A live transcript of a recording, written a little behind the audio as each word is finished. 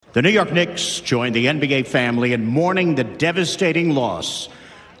The New York Knicks join the NBA family in mourning the devastating loss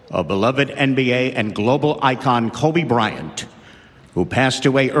of beloved NBA and global icon Kobe Bryant, who passed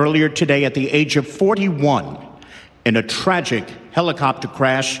away earlier today at the age of 41 in a tragic helicopter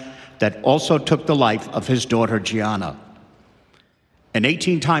crash that also took the life of his daughter, Gianna. An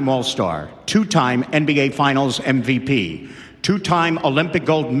 18-time All-Star, 2-time NBA Finals MVP, 2-time Olympic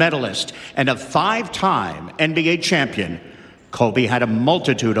gold medalist, and a 5-time NBA champion, Kobe had a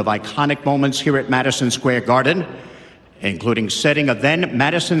multitude of iconic moments here at Madison Square Garden, including setting a then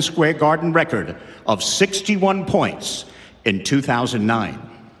Madison Square Garden record of 61 points in 2009.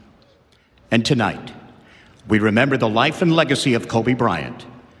 And tonight, we remember the life and legacy of Kobe Bryant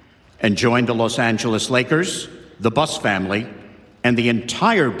and join the Los Angeles Lakers, the Buss family, and the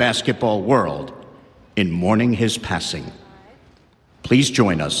entire basketball world in mourning his passing. Please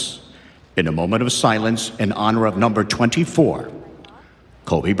join us in a moment of silence in honor of number 24,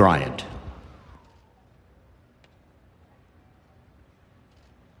 Kobe Bryant.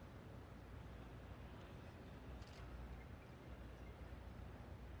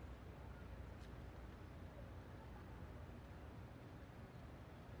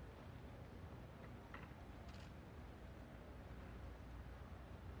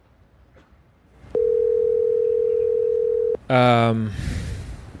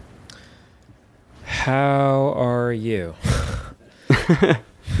 How are you?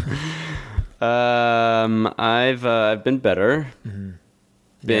 I've been better. Mm-hmm.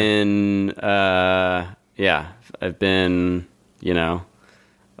 I've been,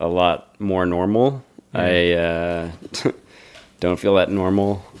 a lot more normal. Yeah. I don't feel that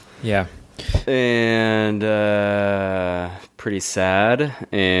normal. Yeah. And pretty sad.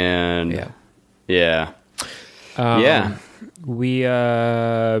 And yeah. We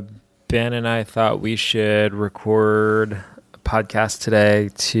Ben and I thought we should record a podcast today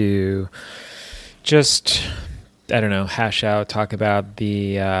to just, hash out, talk about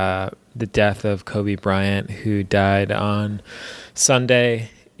the death of Kobe Bryant, who died on Sunday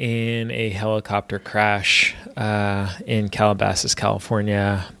in a helicopter crash in Calabasas,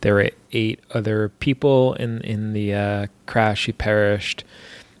 California. There were 8 other people in the crash who perished,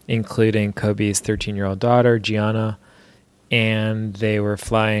 including Kobe's 13-year-old daughter, Gianna. And they were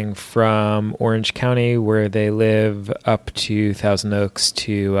flying from Orange County, where they live, up to Thousand Oaks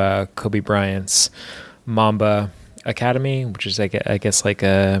to Kobe Bryant's Mamba Academy, which is, I guess, like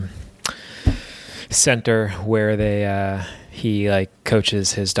a center where he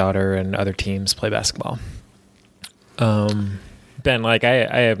coaches his daughter and other teams play basketball. Ben, I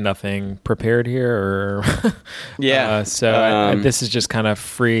have nothing prepared here, or this is just kind of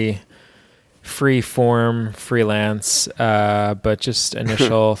free form, freelance, but just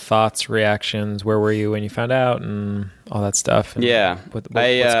initial thoughts, reactions. Where were you when you found out, and all that stuff? And what's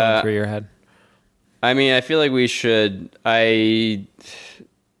going through your head? I mean, I feel like I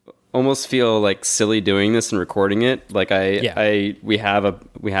almost feel like silly doing this and recording it. We have a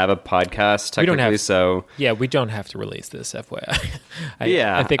podcast technically, we don't have to release this, FYI.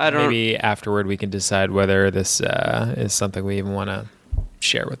 I think maybe afterward we can decide whether this is something we even want to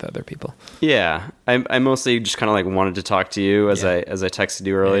share with other people. I mostly just kind of wanted to talk to you as I texted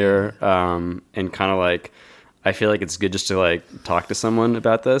you earlier, and kind of I feel like it's good just to talk to someone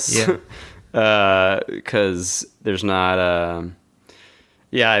about this, because there's not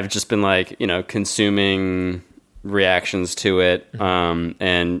I've just been consuming reactions to it,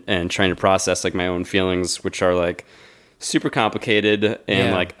 and trying to process my own feelings, which are super complicated,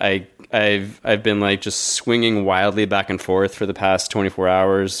 and I've been just swinging wildly back and forth for the past 24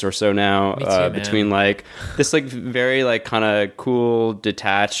 hours or so now, between this very kind of cool,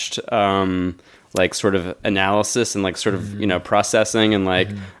 detached sort of analysis and sort of processing, and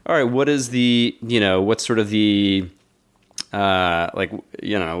all right, what is the what's sort of the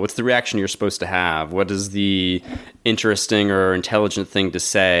what's the reaction you're supposed to have? What is the interesting or intelligent thing to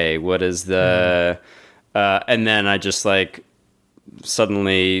say? What is the and then I just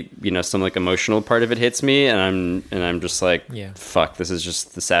suddenly some emotional part of it hits me, and I'm just fuck, this is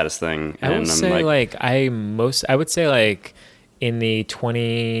just the saddest thing. I would say in the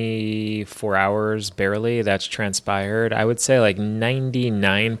 24 hours barely that's transpired, I would say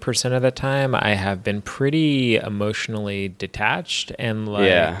 99% of the time I have been pretty emotionally detached and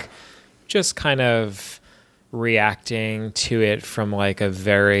just kind of reacting to it from a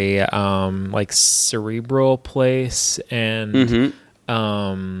very cerebral place, and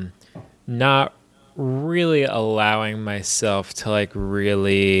not really allowing myself to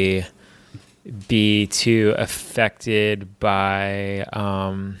really be too affected by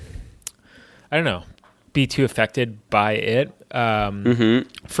be too affected by it.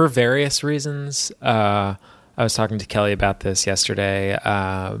 for various reasons. I was talking to Kelly about this yesterday.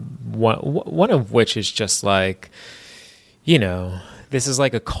 One of which is just like, this is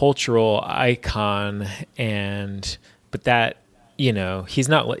like a cultural icon, but that, he's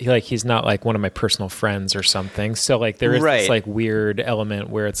not like one of my personal friends or something. So like there is this like weird element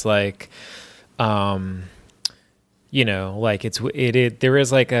where it's like, like there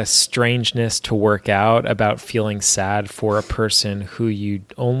is like a strangeness to work out about feeling sad for a person who you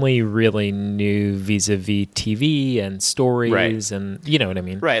only really knew vis-a-vis TV and stories, and you know what I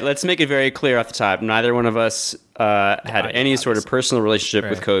mean? Right. Let's make it very clear off the top. Neither one of us had any sort of personal relationship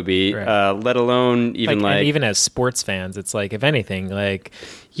with Kobe, let alone even and even as sports fans, it's like, if anything, like,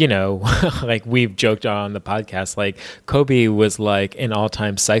 like we've joked on the podcast, like Kobe was like an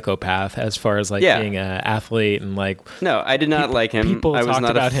all-time psychopath as far as like being an athlete, and like, no, I did not like him. People I was talked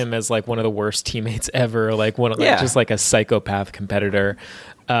not about him as like one of the worst teammates ever, like just like a psychopath competitor.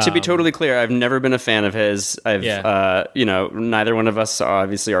 To be totally clear, I've never been a fan of his. Neither one of us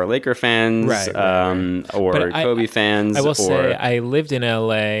obviously are Laker fans, or Kobe fans. I will say I lived in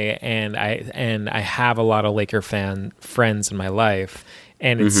LA, and I have a lot of Laker friends in my life,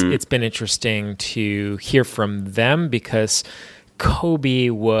 and it's been interesting to hear from them, because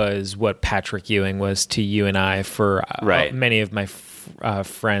Kobe was what Patrick Ewing was to you and I for many of my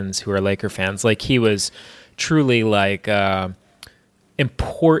friends who are Laker fans. Like, he was truly like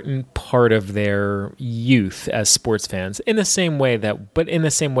important part of their youth as sports fans, in the same way that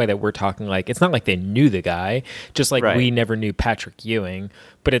we're talking, like, it's not like they knew the guy, just like we never knew Patrick Ewing,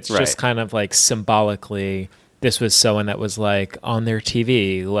 but it's just kind of like symbolically, this was someone that was like on their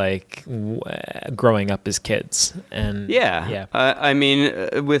TV, like growing up as kids. And I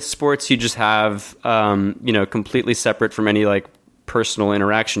mean, with sports, you just have, completely separate from any like personal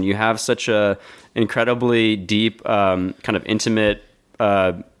interaction. You have such a incredibly deep, kind of intimate,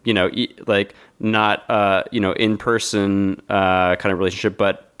 like not, in person, kind of relationship,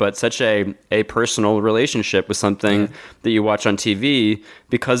 but such a personal relationship with something that you watch on TV,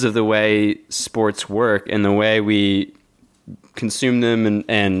 because of the way sports work and the way we consume them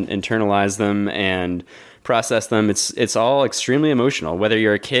and internalize them and process them. It's all extremely emotional, whether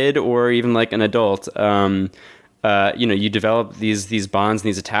you're a kid or even like an adult. You develop these bonds and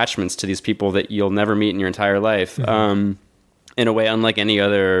these attachments to these people that you'll never meet in your entire life. In a way unlike any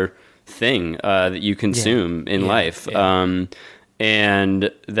other thing that you consume in life.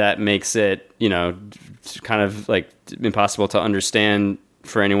 And that makes it, kind of like impossible to understand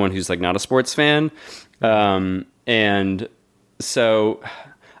for anyone who's like not a sports fan. And so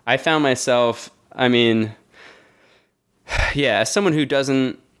I found myself, as someone who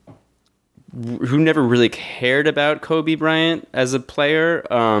never really cared about Kobe Bryant as a player,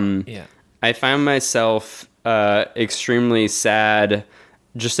 I found myself extremely sad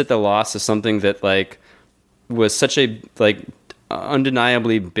just at the loss of something that like was such a like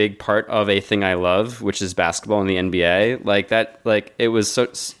undeniably big part of a thing I love, which is basketball in the NBA. Like that, like it was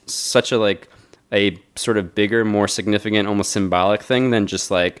such a like a sort of bigger, more significant, almost symbolic thing than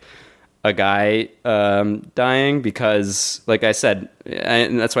just like a guy dying, because like I said,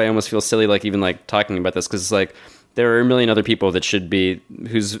 and that's why I almost feel silly like even like talking about this, because it's like there are a million other people that should be,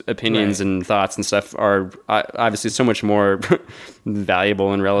 whose opinions and thoughts and stuff are obviously so much more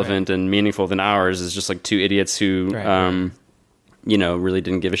valuable and relevant and meaningful than ours, is just like two idiots who, really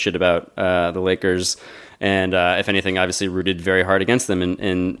didn't give a shit about the Lakers. And if anything, obviously rooted very hard against them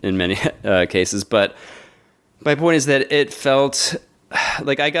in many cases. But my point is that it felt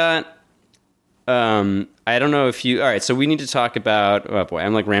like I got, I don't know if you, all right, so we need to talk about, oh boy,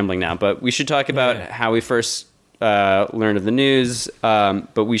 I'm like rambling now, but we should talk about how we first learned of the news,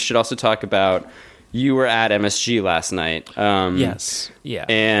 but we should also talk about, you were at MSG last night. Yes. Yeah.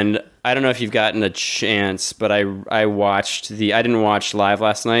 And I don't know if you've gotten a chance, but I didn't watch live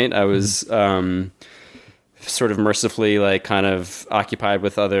last night. I was sort of mercifully like kind of occupied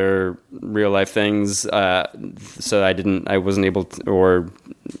with other real life things. So I wasn't able to, or,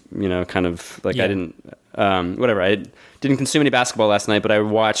 kind of like I didn't, whatever. I didn't consume any basketball last night, but I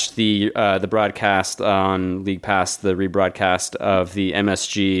watched the broadcast on League Pass, the rebroadcast of the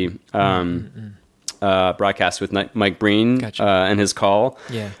MSG broadcast with Mike Breen and his call.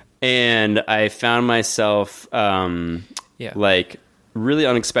 Yeah. And I found myself like really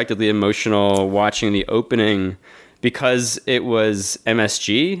unexpectedly emotional watching the opening, because it was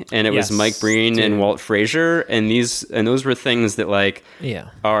MSG and it was Mike Breen and Walt Frazier, and those were things that like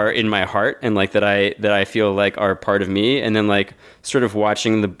are in my heart, and like that I feel like are part of me. And then like sort of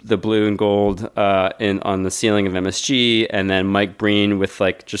watching the blue and gold on the ceiling of MSG, and then Mike Breen with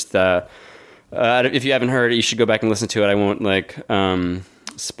like just the if you haven't heard it, you should go back and listen to it. I won't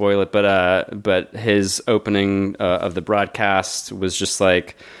spoil it, but his opening of the broadcast was just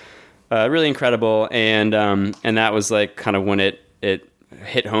like really incredible, and that was like kind of when it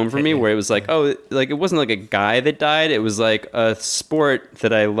hit home for me, where it was like, oh, like it wasn't like a guy that died, it was like a sport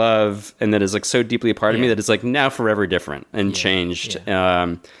that I love and that is like so deeply a part of me that is like now forever different and changed.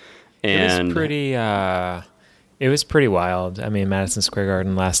 And it was pretty wild. I mean, Madison Square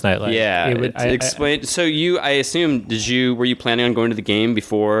Garden last night. Like, explain. So I assume, were you planning on going to the game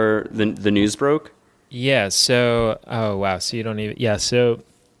before the news broke? Yeah. So, oh wow. So you don't even. Yeah. So,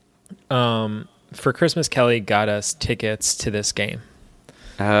 for Christmas, Kelly got us tickets to this game.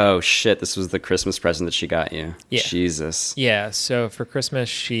 Oh shit! This was the Christmas present that she got you. Yeah. Jesus. Yeah. So for Christmas,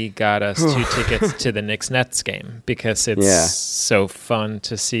 she got us 2 tickets to the Knicks Nets game because it's so fun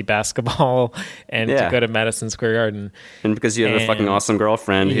to see basketball and to go to Madison Square Garden. And because you have a fucking awesome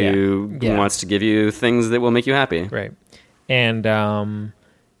girlfriend who wants to give you things that will make you happy. Right. And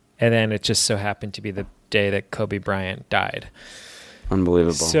then it just so happened to be the day that Kobe Bryant died.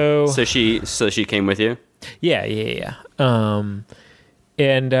 Unbelievable. So she came with you? Yeah.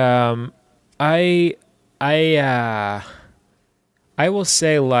 And I will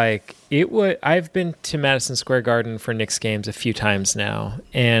say, like, I've been to Madison Square Garden for Knicks games a few times now,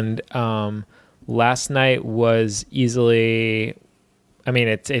 and last night was easily, I mean,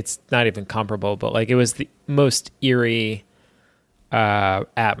 it's not even comparable, but like it was the most eerie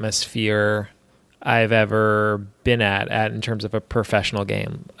atmosphere I've ever been at in terms of a professional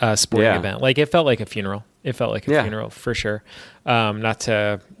game, sporting event. Like, it felt like a funeral. It felt like a funeral for sure. Not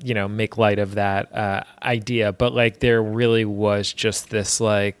to, make light of that idea, but like there really was just this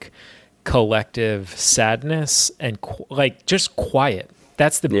like collective sadness and like just quiet.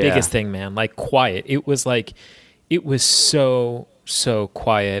 That's the biggest thing, man. Like quiet. It was so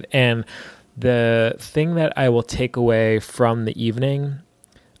quiet. And the thing that I will take away from the evening,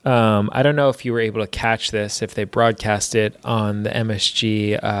 I don't know if you were able to catch this, if they broadcast it on the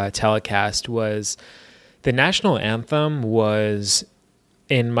MSG telecast, was the national anthem was,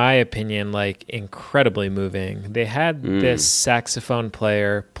 in my opinion, like incredibly moving. They had this saxophone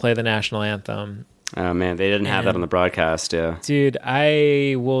player play the national anthem. Oh man, they didn't have that on the broadcast. Yeah, dude,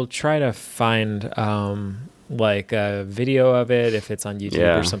 I will try to find like a video of it if it's on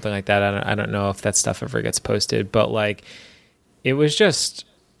YouTube or something like that. I don't know if that stuff ever gets posted, but like it was just,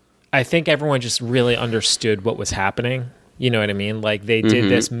 I think everyone just really understood what was happening. You know what I mean? Like they did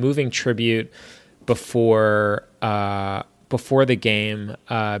this moving tribute before the game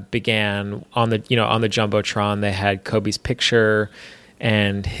began on the Jumbotron. They had Kobe's picture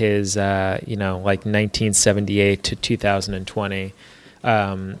and his like 1978 to 2020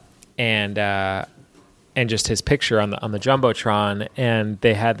 and just his picture on the Jumbotron, and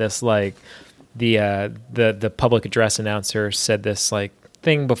they had this like the public address announcer said this like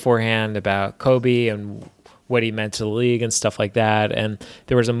thing beforehand about Kobe and what he meant to the league and stuff like that. And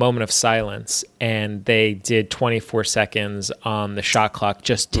there was a moment of silence, and they did 24 seconds on the shot clock,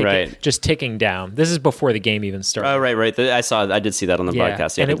 just ticking down. This is before the game even started. Oh, right. I did see that on the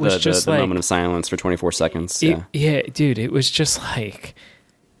broadcast. Yeah, and it was just the moment of silence for 24 seconds. Dude, it was just like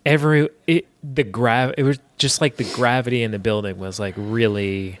it was just like the gravity in the building was like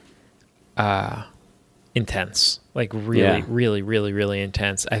really intense, like really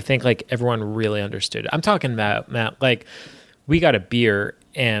intense. I think like everyone really understood. I'm talking about, Matt, like we got a beer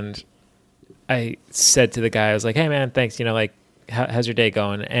and I said to the guy, I was like, hey man, thanks. Like how's your day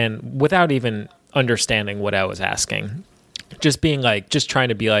going? And without even understanding what I was asking, just trying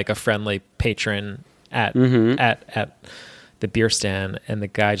to be like a friendly patron at the beer stand. And the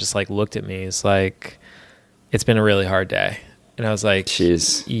guy just like looked at me. He's like, it's been a really hard day. And I was like,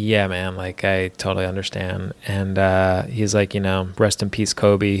 jeez. Yeah, man, like I totally understand. And he's like, rest in peace,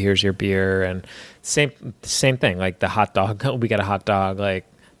 Kobe. Here's your beer. And same thing, like the hot dog. We got a hot dog. Like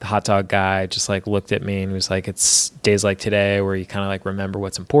the hot dog guy just like looked at me and was like, it's days like today where you kind of like remember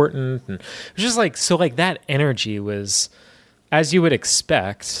what's important. And it was just like, so like that energy was, as you would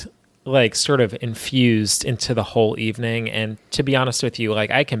expect, like sort of infused into the whole evening. And to be honest with you,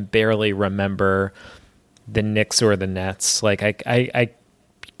 like I can barely remember the Knicks or the Nets. Like I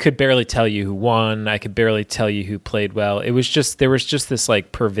could barely tell you who won. I could barely tell you who played well. There was just this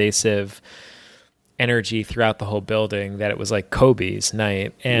like pervasive energy throughout the whole building that it was like Kobe's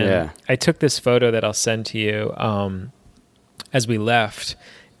night. And I took this photo that I'll send to you as we left.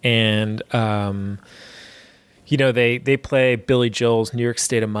 And they play Billy Joel's New York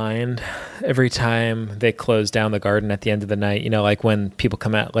State of Mind every time they close down the Garden at the end of the night. Like when people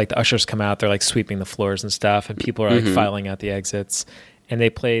come out, like the ushers come out, they're like sweeping the floors and stuff, and people are like filing out the exits. and they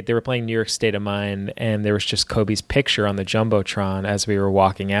were playing New York State of Mind, and there was just Kobe's picture on the Jumbotron as we were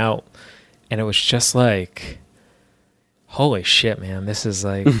walking out. And it was just like, holy shit, man, this is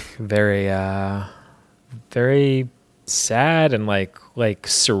like very, very sad and like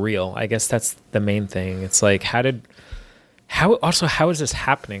surreal. I guess that's the main thing. It's like, how is this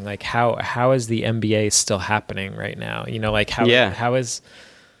happening? Like how is the NBA still happening right now? You know, like how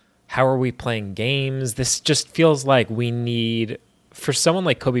are we playing games? This just feels like we need, for someone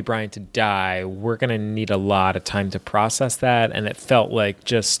like Kobe Bryant to die, we're going to need a lot of time to process that. And it felt like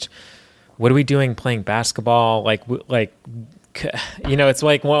just, what are we doing playing basketball? Like, you know, it's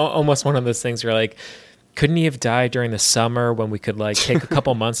like almost one of those things where like, couldn't he have died during the summer when we could like take a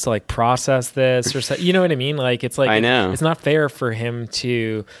couple months to like process this or so, you know what I mean? Like, it's like, I know. It's not fair for him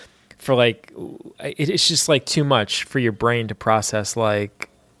it's just like too much for your brain to process like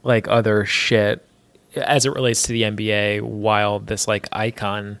other shit as it relates to the NBA while this like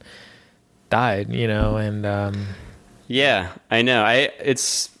icon died, you know? And, yeah, I know.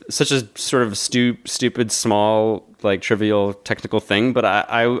 It's such a sort of stupid, small, like trivial technical thing, but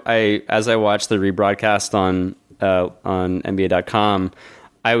I as I watched the rebroadcast on NBA.com,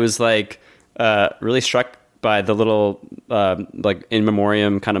 I was like really struck by the little like in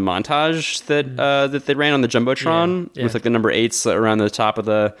memoriam kind of montage that they ran on the Jumbotron with like the number 8s around the top of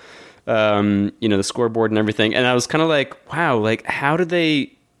the the scoreboard and everything, and I was kind of like, wow, like how did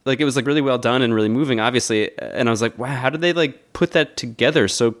they, like, it was like really well done and really moving, obviously. And I was like, wow, how did they like put that together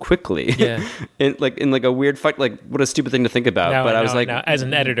so quickly? Yeah. in a weird fight, like what a stupid thing to think about. Now, but I was like, now, as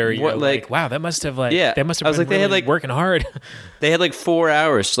an editor, you're like, wow, that must have like, they must have I was been like, they really had like working hard. They had like 4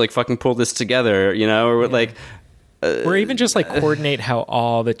 hours to like fucking pull this together, you know, or like, or even just like coordinate how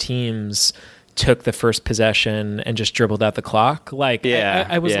all the teams took the first possession and just dribbled out the clock. Like,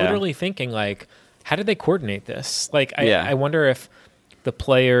 I was literally thinking like, how did they coordinate this? Like, I wonder if the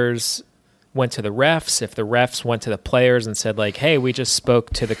players went to the refs, if the refs went to the players and said like, hey, we just spoke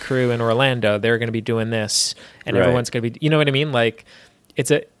to the crew in Orlando, they're going to be doing this, and everyone's going to be, you know what I mean? Like,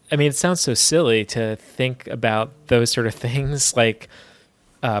 it sounds so silly to think about those sort of things, like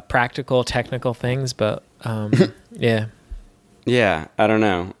practical, technical things, but yeah. Yeah, I don't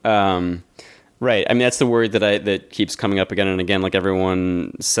know. Right. I mean, that's the word that keeps coming up again and again. Like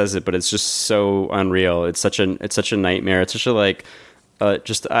everyone says it, but it's just so unreal. It's such a nightmare. It's such a like,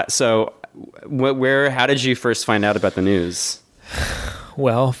 so how did you first find out about the news?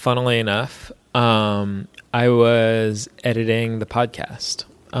 Well, funnily enough, I was editing the podcast.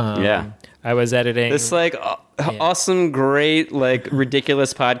 I was editing this like awesome, great, like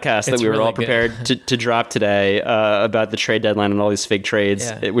ridiculous podcast that we were really all prepared to drop today about the trade deadline and all these fake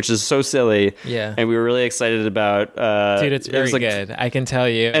trades, which is so silly. Yeah, and we were really excited about. Dude, it's very good. I can tell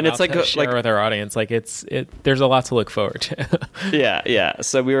you, and it's like share with our audience. Like there's a lot to look forward to. yeah.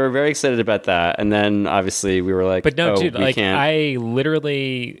 So we were very excited about that, and then obviously we were like, but no, dude, like can't. I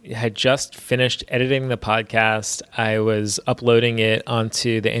literally had just finished editing the podcast. I was uploading it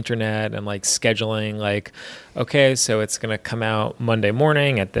onto the internet and like scheduling like, okay, so it's going to come out Monday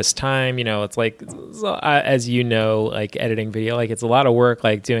morning at this time. You know, it's like, as you know, like editing video, like it's a lot of work,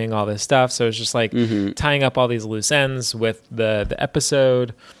 like doing all this stuff. So it's just like tying up all these loose ends with the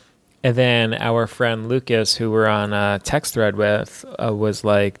episode. And then our friend Lucas, who we're on a text thread with, was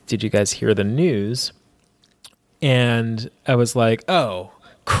like, did you guys hear the news? And I was like, oh,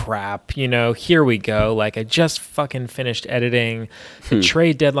 crap, you know, here we go. Like, I just fucking finished editing the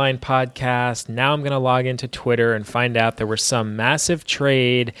trade deadline podcast. Now I'm going to log into Twitter and find out there was some massive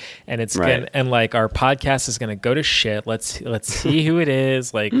trade, and it's going and like our podcast is going to go to shit. Let's see who it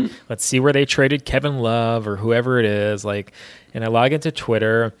is. Like, let's see where they traded Kevin Love or whoever it is. Like, and I log into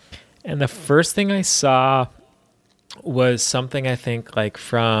Twitter, and the first thing I saw was something I think like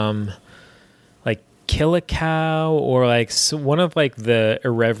from Kill a Cow or like one of like the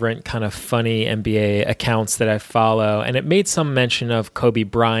irreverent kind of funny NBA accounts that I follow, and it made some mention of Kobe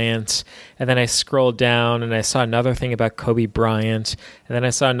Bryant, and then I scrolled down and I saw another thing about Kobe Bryant, and then I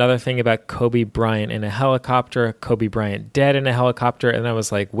saw another thing about Kobe Bryant in a helicopter, Kobe Bryant dead in a helicopter, and I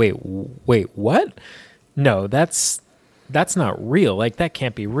was like, wait, what? No, that's not real. Like, that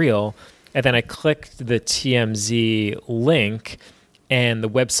can't be real. And then I clicked the TMZ link and the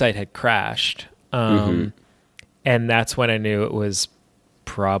website had crashed. And that's when I knew it was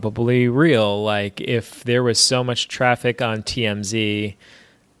probably real. Like, if there was so much traffic on TMZ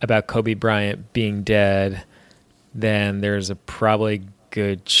about Kobe Bryant being dead, then there's a probably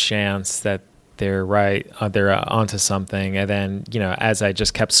good chance that they're right, they're onto something. And then, as I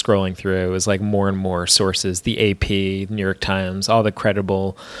just kept scrolling through, it was like more and more sources, the AP, New York Times, all the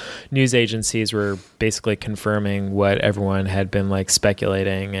credible news agencies were basically confirming what everyone had been like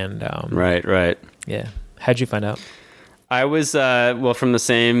speculating. And right. Yeah. How'd you find out? I was, from the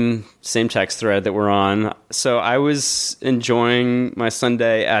same text thread that we're on. So I was enjoying my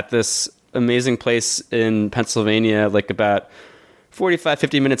Sunday at this amazing place in Pennsylvania, like about 45,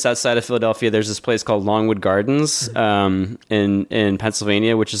 50 minutes outside of Philadelphia. There's this place called Longwood Gardens in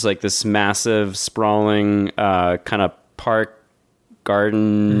Pennsylvania, which is like this massive, sprawling kind of park,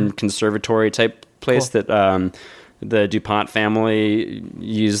 garden, conservatory type place that the DuPont family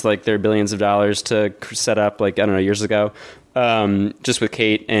used like their billions of dollars to set up, like, I don't know, years ago, just with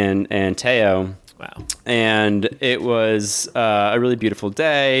Kate and Teo. Wow. And it was a really beautiful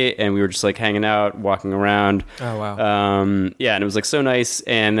day, and we were just like hanging out, walking around. Oh, wow. And it was like so nice.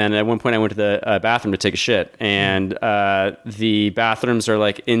 And then at one point I went to the bathroom to take a shit, and the bathrooms are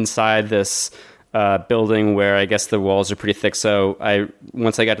like inside this building where I guess the walls are pretty thick. So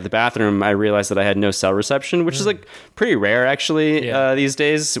once I got to the bathroom, I realized that I had no cell reception, which is like pretty rare actually these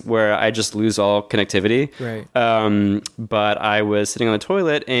days, where I just lose all connectivity. Right. But I was sitting on the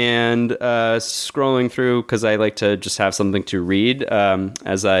toilet and scrolling through, because I like to just have something to read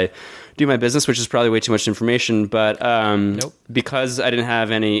as I do my business, which is probably way too much information. But because I didn't have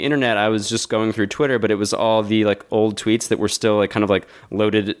any internet, I was just going through Twitter, but it was all the like old tweets that were still like kind of like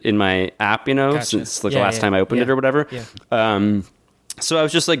loaded in my app, Gotcha. since like the last time I opened it or whatever. Yeah. So I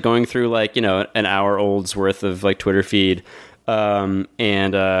was just like going through like, an hour old's worth of like Twitter feed, and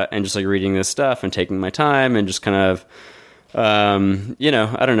just like reading this stuff and taking my time and just kind of, I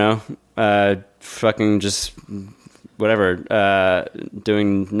don't know, fucking just whatever,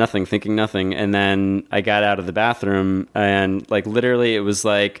 doing nothing, thinking nothing. And then I got out of the bathroom, and like literally it was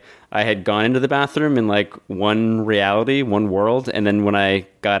like I had gone into the bathroom in like one reality, one world. And then when I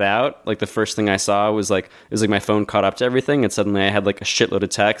got out, like the first thing I saw was like, it was like my phone caught up to everything. And suddenly I had like a shitload of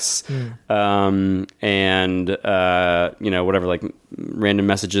texts, and, whatever, like random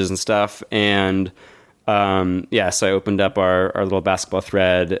messages and stuff. And, so I opened up our little basketball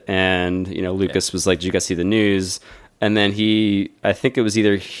thread, and, Lucas was like, "Did you guys see the news?" And then I think it was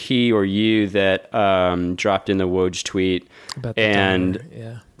either he or you that dropped in the Woj tweet. About the and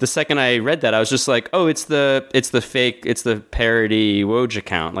dollar, the second I read that, I was just like, "Oh, it's the parody Woj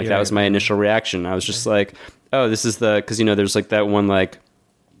account." Like that was my initial reaction. I was just like, "Oh, this is because there's like that one like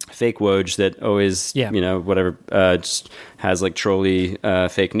fake Woj that always just has like trolly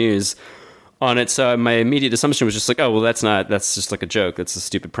fake news on it." So my immediate assumption was just like, oh, well, that's just like a joke. That's a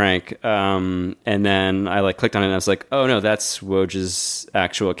stupid prank. And then I like clicked on it, and I was like, oh no, that's Woj's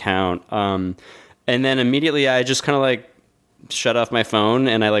actual account. And then immediately I just kind of like shut off my phone,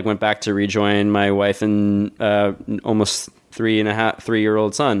 and I like went back to rejoin my wife and almost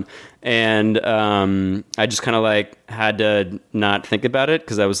 3-year-old son. And I just kind of like had to not think about it,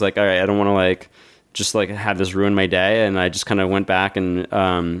 because I was like, all right, I don't want to like just like have this ruin my day. And I just kind of went back and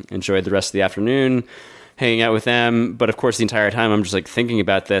enjoyed the rest of the afternoon hanging out with them. But of course, the entire time I'm just like thinking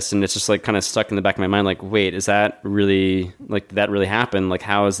about this, and it's just like kind of stuck in the back of my mind. Like, wait, is that really like, that really happened? Like,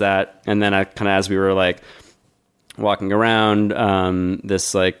 how is that? And then I kind of, as we were like walking around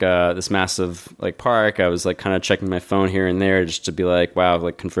this massive like park, I was like kind of checking my phone here and there just to be like, wow,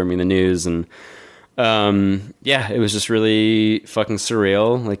 like confirming the news. And it was just really fucking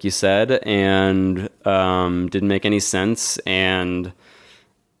surreal, like you said, and didn't make any sense. And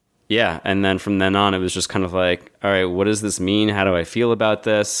and then from then on, it was just kind of like, all right, what does this mean? How do I feel about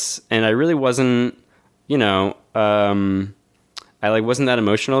this? And I really wasn't, I like wasn't that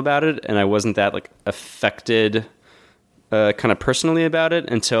emotional about it, and I wasn't that like affected kind of personally about it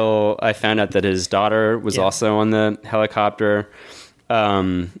until I found out that his daughter was also on the helicopter.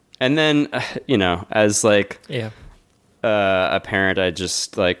 And then, as like a parent, I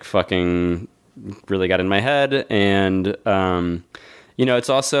just like fucking really got in my head. And, it's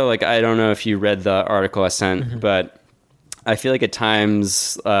also like, I don't know if you read the article I sent, but I feel like at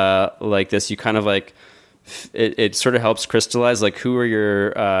times like this, you kind of like, it sort of helps crystallize like who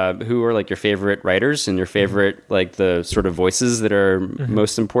are like your favorite writers and your favorite like the sort of voices that are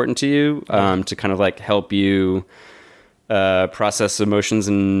most important to you, to kind of like help you process emotions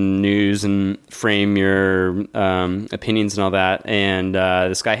and news and frame your opinions and all that. And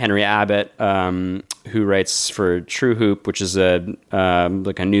this guy Henry Abbott, who writes for True Hoop, which is a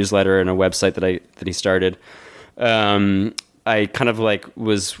newsletter and a website that he started. I kind of like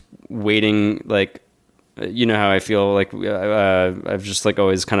was waiting, like, how I feel like I've just like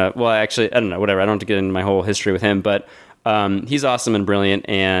always kind of, well, actually, I don't know, whatever. I don't have to get into my whole history with him, but He's awesome and brilliant.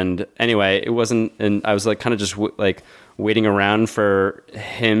 And anyway, it wasn't, and I was like kind of just like waiting around for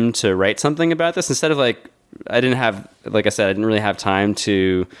him to write something about this instead of like, I didn't have, like I said, I didn't really have time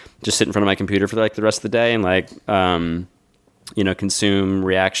to just sit in front of my computer for like the rest of the day and like, consume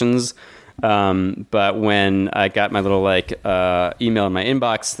reactions. But when I got my little like email in my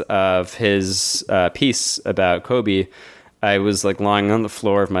inbox of his piece about Kobe, I was like lying on the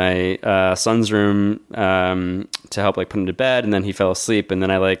floor of my son's room to help like put him to bed, and then he fell asleep. And then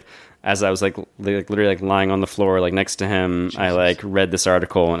I like, as I was like literally like lying on the floor like next to him, Jesus. I like read this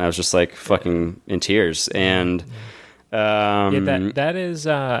article, and I was just like fucking in tears. And that is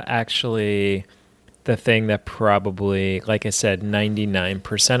actually the thing that probably, like I said,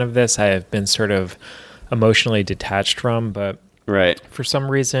 99% of this I have been sort of emotionally detached from, but right. For some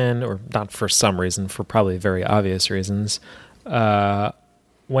reason, or not for some reason, for probably very obvious reasons,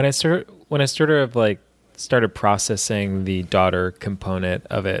 when I started processing the daughter component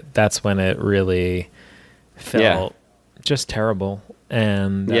of it, that's when it really felt just terrible.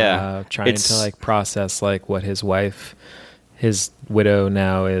 And trying to like process like what his widow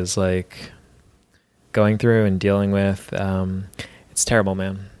now is like going through and dealing with. It's terrible,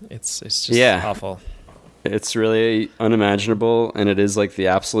 man. It's just awful. It's really unimaginable, and it is like the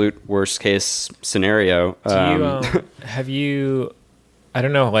absolute worst case scenario. Have you, I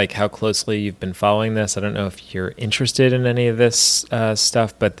don't know like how closely you've been following this. I don't know if you're interested in any of this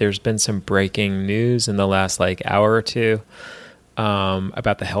stuff, but there's been some breaking news in the last like hour or two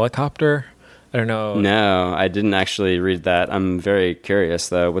about the helicopter. I don't know. No, I didn't actually read that. I'm very curious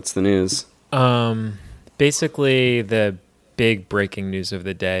though. What's the news? Basically the big breaking news of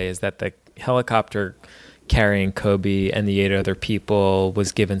the day is that the helicopter carrying Kobe and the 8 other people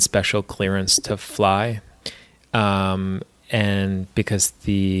was given special clearance to fly, and because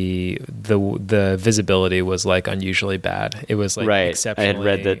the visibility was like unusually bad. It was like exceptionally I had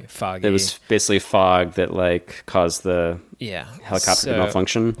read that foggy. It was basically fog that like caused the helicopter to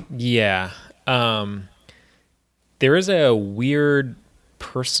malfunction. Yeah, there is a weird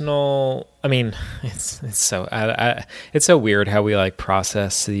personal. I mean, it's so weird how we like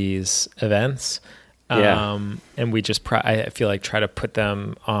process these events. And we just, I feel like try to put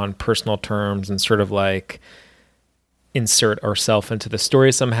them on personal terms and sort of like insert ourselves into the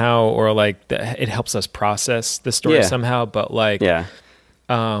story somehow, or like it helps us process the story somehow. But like,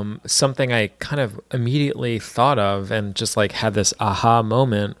 something I kind of immediately thought of and just like had this aha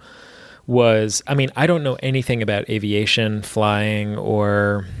moment was, I mean, I don't know anything about aviation, flying,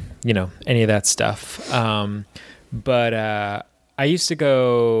 or, any of that stuff. But I used to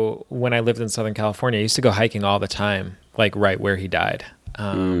go, when I lived in Southern California, I used to go hiking all the time, like right where he died.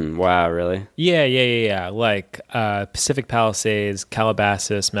 Wow, really? Yeah. Like Pacific Palisades,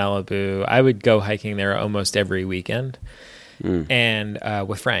 Calabasas, Malibu. I would go hiking there almost every weekend, and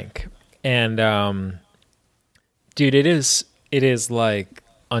with Frank. And dude, it is like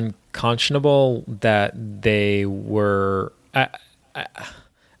unconscionable that they were.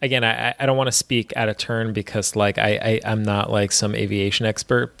 Again, I don't want to speak out of turn because like I'm not like some aviation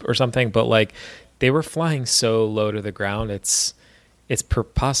expert or something, but like they were flying so low to the ground, it's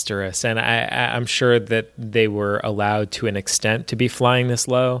preposterous. And I'm sure that they were allowed to an extent to be flying this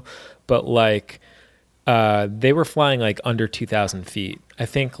low, but like they were flying like under 2,000 feet. I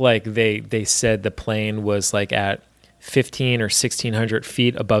think like they said the plane was like at 1,500 or 1,600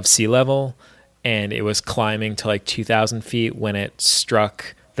 feet above sea level, and it was climbing to like 2,000 feet when it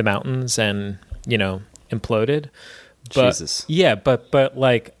struck the mountains and imploded. But Jesus. Yeah, but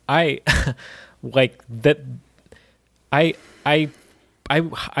like I like that I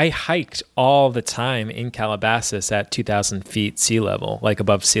hiked all the time in Calabasas at 2,000 feet sea level, like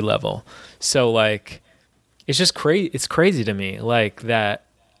above sea level. So like it's just crazy. It's crazy to me like that.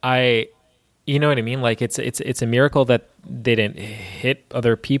 You know what I mean? Like it's a miracle that they didn't hit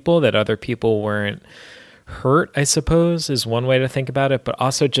other people, that other people weren't hurt, I suppose, is one way to think about it. But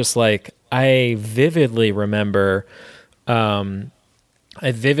also just like I vividly remember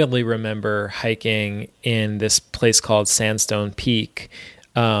hiking in this place called Sandstone Peak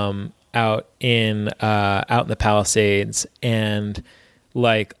out in the Palisades, and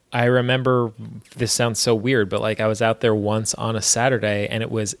like I remember, this sounds so weird, but like I was out there once on a Saturday and it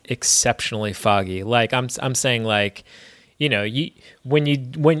was exceptionally foggy. Like I'm saying like, when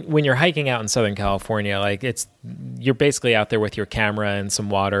you're hiking out in Southern California, like you're basically out there with your camera and some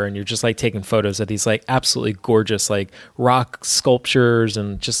water, and you're just like taking photos of these like absolutely gorgeous like rock sculptures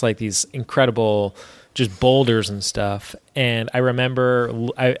and just like these incredible just boulders and stuff. And I remember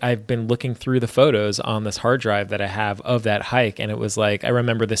I've been looking through the photos on this hard drive that I have of that hike, and it was like I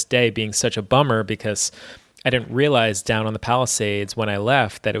remember this day being such a bummer because I didn't realize down on the Palisades when I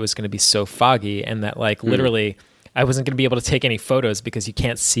left that it was going to be so foggy, and that like literally I wasn't going to be able to take any photos because you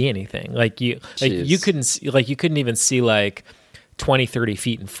can't see anything. You couldn't even see like 20, 30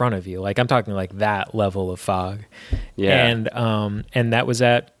 feet in front of you. Like I'm talking like that level of fog. Yeah. And that was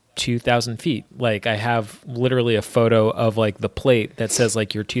at 2,000 feet. Like I have literally a photo of like the plate that says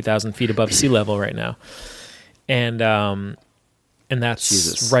like you're 2,000 feet above sea level right now. And that's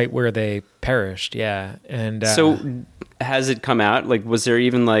Jesus. right where they perished. Yeah. And so has it come out? Like, was there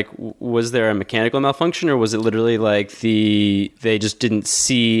a mechanical malfunction, or was it literally like they just didn't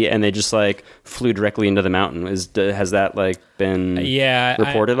see and they just like flew directly into the mountain? Has that like been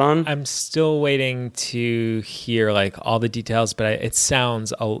reported on? I'm still waiting to hear like all the details, but it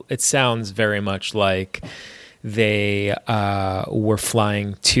sounds very much like they were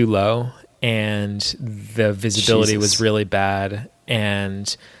flying too low and the visibility was really bad.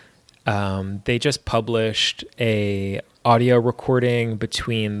 And they just published a audio recording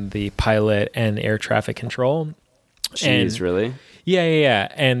between the pilot and air traffic control. Jeez, really? Yeah.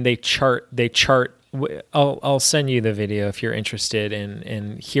 And they chart. I'll send you the video if you're interested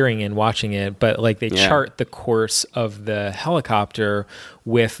in hearing and watching it. But like they chart the course of the helicopter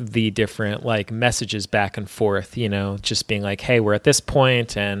with the different like messages back and forth. Just being like, hey, we're at this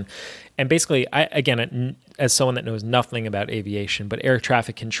point, and basically, as someone that knows nothing about aviation, but air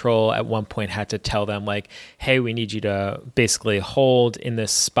traffic control at one point had to tell them like, hey, we need you to basically hold in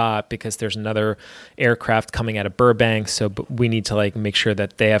this spot because there's another aircraft coming out of Burbank. So we need to like make sure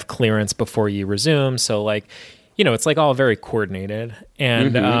that they have clearance before you resume. So like, it's like all very coordinated.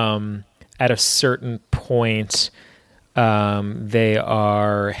 And at a certain point, they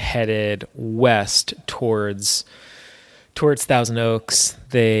are headed west towards Thousand Oaks.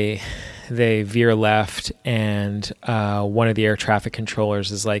 They veer left, and one of the air traffic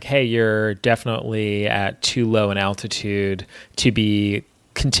controllers is like, hey, you're definitely at too low an altitude to be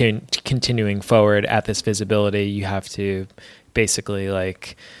continuing forward at this visibility. You have to basically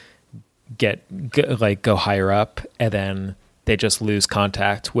like go higher up, and then they just lose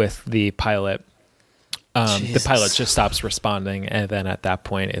contact with the pilot. The pilot just stops responding, and then at that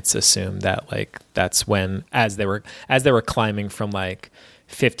point it's assumed that like that's when, as they were climbing from like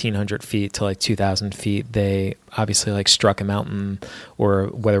 1,500 feet to like 2,000 feet, they obviously like struck a mountain, or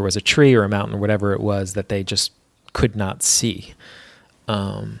whether it was a tree or a mountain or whatever it was that they just could not see.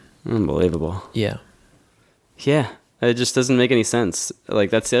 Unbelievable. Yeah. It just doesn't make any sense.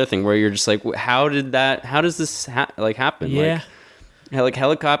 Like that's the other thing where you're just like, how does this happen? Yeah. Like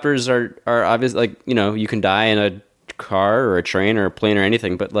helicopters are obvious, like, you can die in a car or a train or a plane or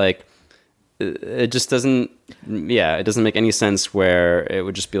anything, but like it just doesn't make any sense where it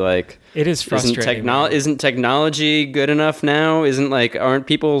would just be like, it is frustrating. Isn't technology good enough now? Aren't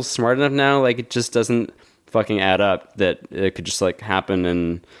people smart enough now? Like it just doesn't fucking add up that it could just like happen,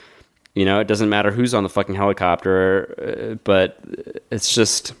 and it doesn't matter who's on the fucking helicopter, but it's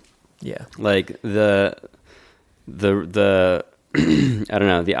just like the I don't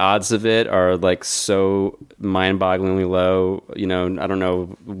know, the odds of it are like so mind-bogglingly low. I don't know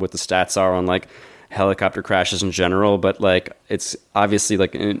what the stats are on like helicopter crashes in general, but like it's obviously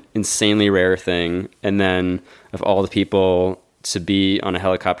like an insanely rare thing. And then of all the people to be on a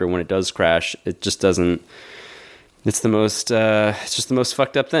helicopter when it does crash, it just doesn't. It's just the most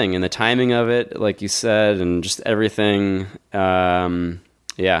fucked up thing, and the timing of it, like you said, and just everything.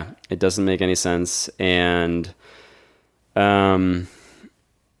 It doesn't make any sense, and.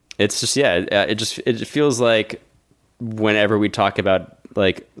 It's just, it feels like whenever we talk about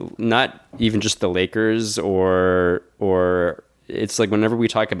like, not even just the Lakers or it's like whenever we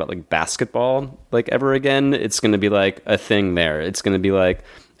talk about like basketball, like ever again, it's going to be like a thing there. It's going to be like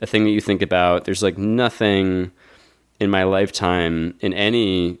a thing that you think about. There's like nothing in my lifetime in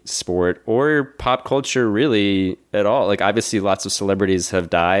any sport or pop culture really at all. Like obviously lots of celebrities have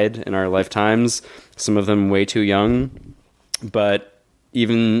died in our lifetimes, some of them way too young. But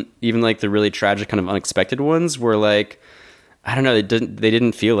even like the really tragic kind of unexpected ones were like, I don't know, they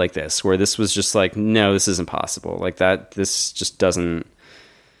didn't feel like this, where this was just like, no, this isn't possible. Like that, this just doesn't,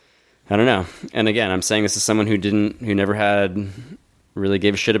 I don't know. And again, I'm saying this as someone who never really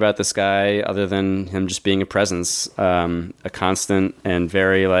gave a shit about this guy other than him just being a presence, a constant and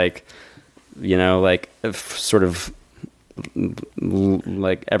very like, like sort of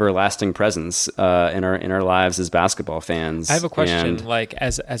like everlasting presence in our lives as basketball fans. I have a question, like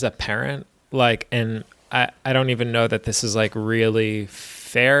as a parent, like, and I don't even know that this is like really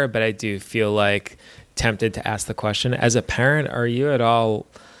fair, but I do feel like tempted to ask the question. As a parent, are you at all,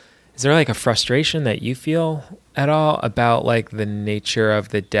 is there like a frustration that you feel at all about like the nature of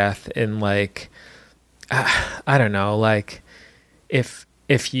the death, and like I don't know, like if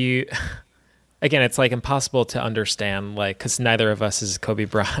you again, it's like impossible to understand, like, because neither of us is Kobe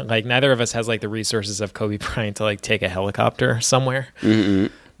Bryant. Like, neither of us has like the resources of Kobe Bryant to like take a helicopter somewhere. Mm-mm.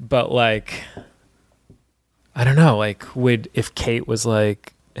 But like, I don't know, like, if Kate was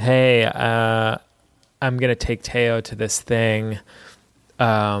like, "Hey, I'm gonna take Teo to this thing.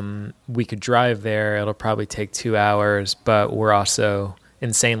 We could drive there. It'll probably take 2 hours, but we're also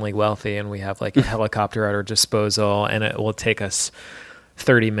insanely wealthy, and we have like a helicopter at our disposal, and it will take us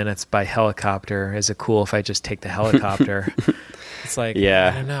 30 minutes by helicopter. Is it cool if I just take the helicopter?" It's like,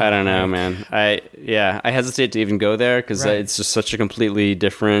 yeah, I don't know, like, man. I hesitate to even go there because Right. it's just such a completely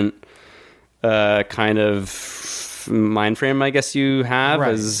different kind of mind frame, I guess you have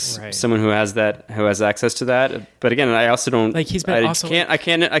Right, as right. someone who has access to that. But again, I also don't Like, he's been also, I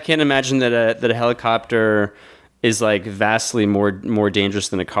can't imagine that a helicopter is like vastly more dangerous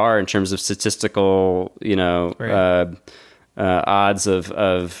than a car in terms of statistical, Right. odds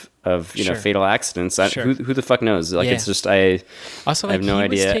of Sure. fatal accidents. Sure. Who the fuck knows? Like, Yeah. it's just I also, have like, no he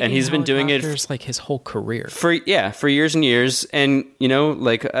was idea. taking And he's been doing it helicopters, like his whole career. for years and years. And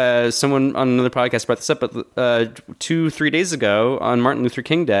like someone on another podcast brought this up, but 2-3 days ago on Martin Luther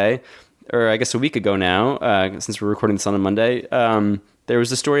King Day, or I guess a week ago now, since we're recording this on a Monday, there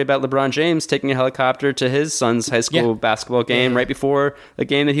was a story about LeBron James taking a helicopter to his son's high school basketball game right before a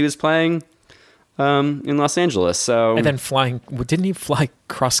game that he was playing in Los Angeles. So And then didn't he fly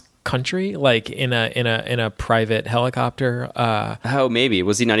cross country, like in a private helicopter? oh, maybe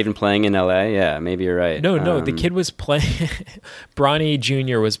was he not even playing in LA? Yeah, maybe you're right. No, the kid was playing. Bronny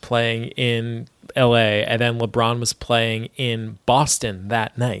Jr. was playing in LA, and then LeBron was playing in Boston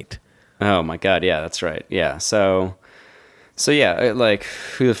that night. Oh my God, yeah, that's right. Yeah, so yeah, like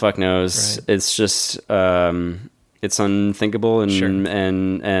who the fuck knows? Right. It's just it's unthinkable and Sure.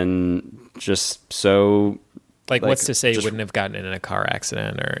 and just so Like, what's to say he just- wouldn't have gotten in a car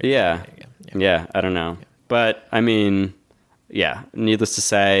accident or yeah. I don't know, but I mean, yeah. Needless to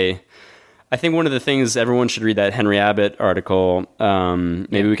say, I think one of the things everyone should read that Henry Abbott article.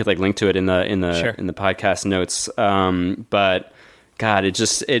 Maybe we could like link to it in the Sure. in the podcast notes. But God,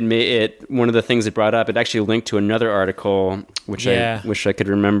 one of the things it brought up. It actually linked to another article, which I wish I could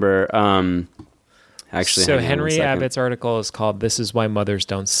remember. Actually, So hang on one Henry second. Abbott's article is called "This Is Why Mothers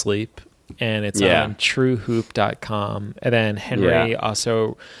Don't Sleep," and it's Yeah. on truehoop.com. And then Henry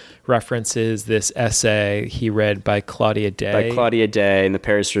also references this essay he read by Claudia Day. By Claudia Day in the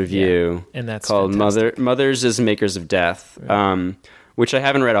Paris Review, and that's called fantastic. Mothers as Makers of Death, which I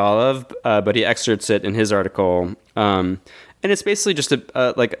haven't read all of, but he excerpts it in his article. And it's basically just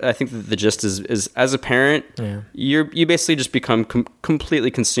like, I think that the gist is as a parent, you basically just become completely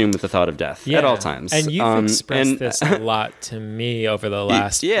consumed with the thought of death at all times. And you've expressed this a lot to me over the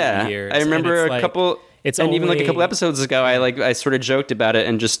last few years. I remember and a couple. Even like a couple episodes ago, I sort of joked about it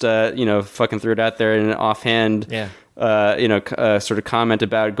and just fucking threw it out there in an offhand, sort of comment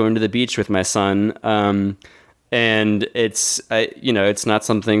about going to the beach with my son. And it's not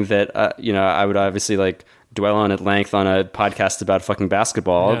something that I would obviously like dwell on at length on a podcast about fucking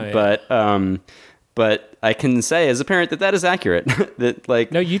basketball, but I can say as a parent that is accurate. That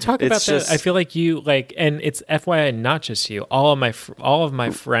like, no, you talk about just, that. I feel like you like, and it's FYI, not just you. All of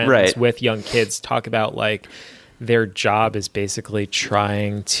my friends with young kids talk about like their job is basically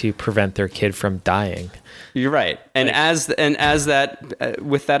trying to prevent their kid from dying. You're right, and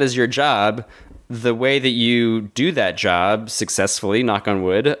with that as your job. The way that you do that job successfully, knock on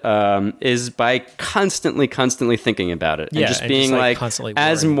wood, is by constantly thinking about it and just being like constantly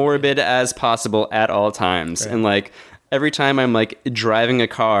as worrying. morbid as possible at all times. Right. And like every time I'm like driving a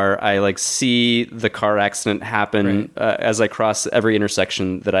car, I like see the car accident happen as I cross every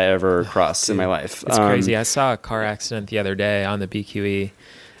intersection that I ever cross in my life. It's crazy. I saw a car accident the other day on the BQE,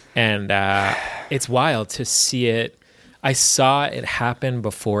 and it's wild to see it. I saw it happen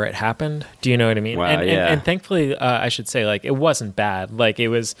before it happened. Do you know what I mean? Wow, and thankfully, I should say, like, it wasn't bad. Like, it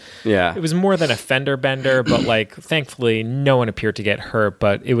was more than a fender bender, but like, thankfully, no one appeared to get hurt.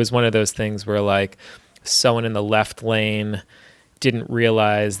 But it was one of those things where like someone in the left lane didn't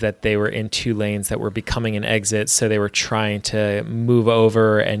realize that they were in two lanes that were becoming an exit, so they were trying to move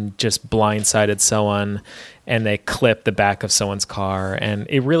over and just blindsided someone, and they clipped the back of someone's car, and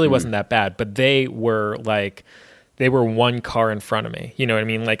it really wasn't that bad. But they were one car in front of me. You know what I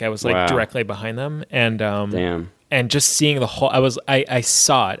mean? Like I was like directly behind them, and Damn. And just seeing the whole, I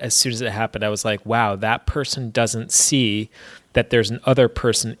saw it as soon as it happened. I was like, wow, that person doesn't see that there's an other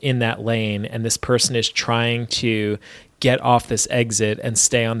person in that lane, and this person is trying to get off this exit and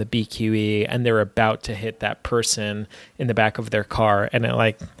stay on the BQE, and they're about to hit that person in the back of their car, and it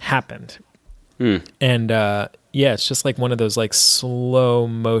like happened. And yeah, it's just like one of those like slow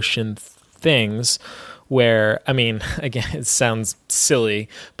motion things where, I mean, again, it sounds silly,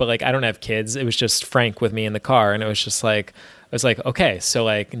 but like I don't have kids. It was just Frank with me in the car, and it was just like, I was like, okay, so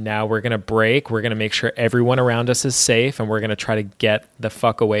like now we're going to break. We're going to make sure everyone around us is safe, and we're going to try to get the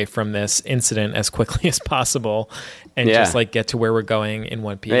fuck away from this incident as quickly as possible and just like get to where we're going in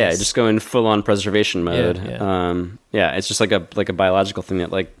one piece. Yeah, just go in full on preservation mode. Yeah. It's just like a biological thing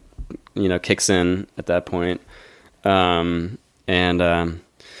that like, you know, kicks in at that point. So it's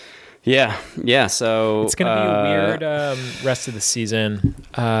going to be a weird rest of the season.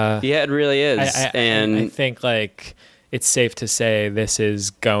 Yeah, it really is. I think like it's safe to say this is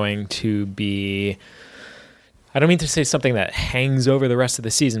going to be, I don't mean to say something that hangs over the rest of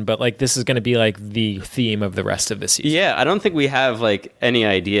the season, but like this is going to be like the theme of the rest of the season. Yeah, I don't think we have like any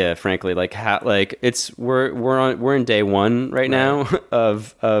idea, frankly, like how like it's we're in day one right now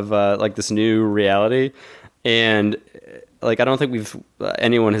of like this new reality, and like I don't think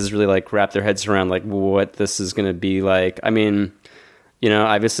anyone has really like wrapped their heads around like what this is going to be like. I mean, you know,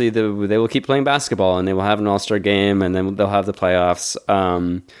 obviously they will keep playing basketball and they will have an all-star game and then they'll have the playoffs,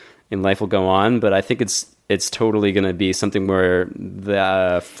 and life will go on. But I think it's totally going to be something where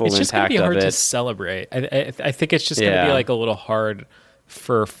the full it's just going to impact be hard of it. to celebrate. I think it's just going to be like a little hard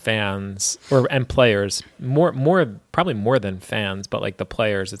for fans and players, probably more than fans, but like the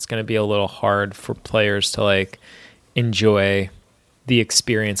players. It's going to be a little hard for players to like enjoy the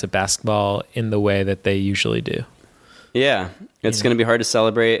experience of basketball in the way that they usually do. Yeah, it's going to be hard to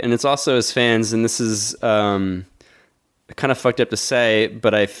celebrate, and it's also as fans, and this is kind of fucked up to say,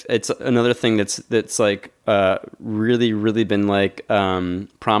 but it's another thing that's like really, really been like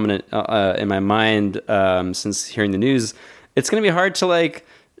prominent in my mind since hearing the news. It's going to be hard to like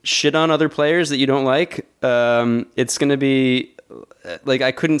shit on other players that you don't like. It's going to be like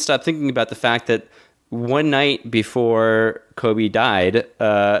I couldn't stop thinking about the fact that one night before Kobe died,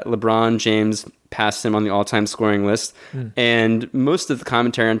 LeBron James passed him on the all-time scoring list, and most of the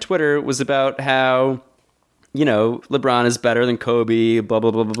commentary on Twitter was about how, you know, LeBron is better than Kobe, blah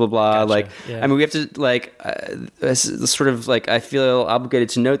blah blah blah blah blah. Gotcha. Like, yeah. I mean, we have to like sort of like I feel obligated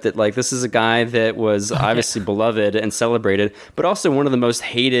to note that like this is a guy that was obviously beloved and celebrated, but also one of the most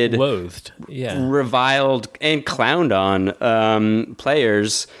hated, loathed, reviled, and clowned on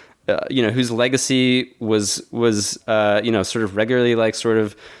players. You know, whose legacy was you know, sort of regularly like sort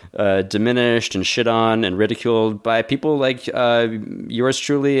of diminished and shit on and ridiculed by people like yours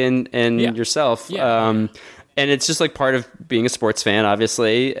truly and yourself. And it's just like part of being a sports fan,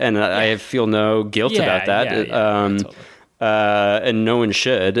 obviously, and I feel no guilt about that. Totally. And no one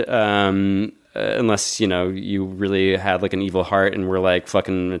should, unless, you know, you really had like an evil heart and were like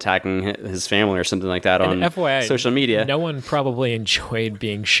fucking attacking his family or something like that on FYI, social media. No one probably enjoyed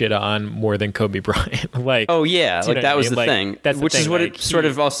being shit on more than Kobe Bryant. Like, oh yeah, like that was the thing. Which is what it sort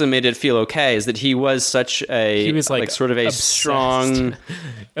of also made it feel okay, is that he was such a he was like sort of a obsessed, strong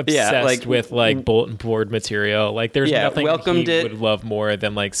obsessed with like bulletin board material. Like there's nothing welcomed he would love more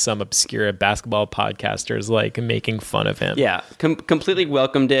than like some obscure basketball podcasters like making fun of him. Yeah, completely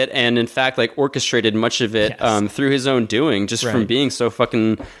welcomed it, and in fact like orchestrated much of it through his own doing, just from being so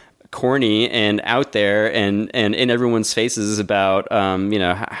fucking corny and out there and in everyone's faces about you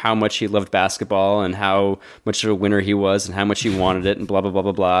know, how much he loved basketball and how much of a winner he was and how much he wanted it and blah blah blah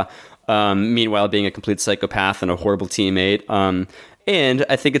blah blah. Meanwhile, being a complete psychopath and a horrible teammate. And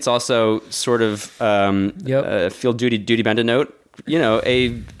I think it's also sort of feel duty bound to note, you know, a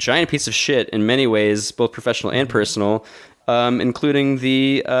giant piece of shit in many ways, both professional and personal. Including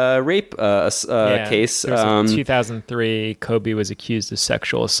the rape case. In 2003, Kobe was accused of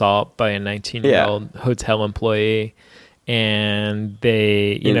sexual assault by a 19-year-old hotel employee, and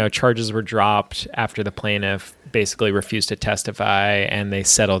they, you know, charges were dropped after the plaintiff basically refused to testify, and they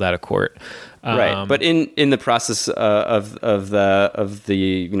settled out of court. Right, but in the process of the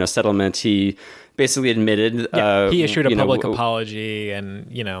you know, settlement, he basically admitted. He issued a public apology, and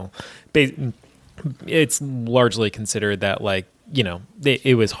you know. It's largely considered that, like, you know,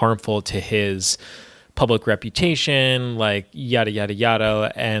 it was harmful to his public reputation, like yada yada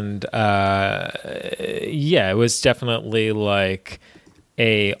yada, and it was definitely like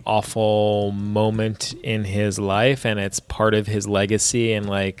a awful moment in his life, and it's part of his legacy. And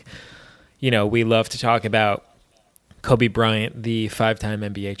like, you know, we love to talk about Kobe Bryant, the 5-time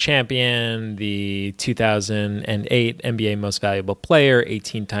NBA champion, the 2008 NBA Most Valuable Player,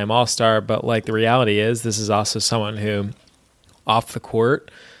 18-time All-Star. But like the reality is, this is also someone who, off the court,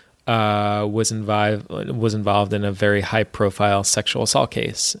 was involved in a very high-profile sexual assault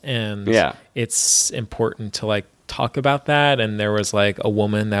case, and it's important to like talk about that. And there was like a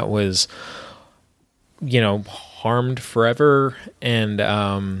woman that was harmed forever. And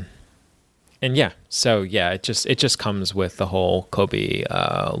yeah, so yeah, it just comes with the whole Kobe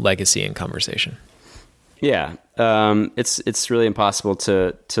legacy and conversation. Yeah. It's really impossible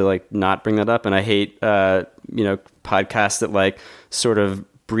to like not bring that up. And I hate, podcasts that like sort of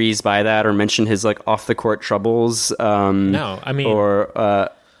breeze by that or mention his like off the court troubles. No, I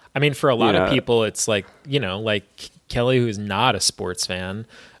mean, for a lot of people, it's like, like Kelly, who's not a sports fan,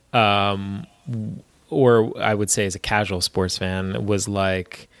 or I would say is a casual sports fan, was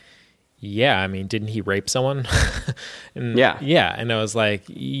like, yeah, I mean, didn't he rape someone? Yeah. And I was like,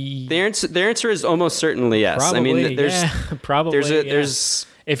 the answer is almost certainly yes. Probably, I mean, there's probably there's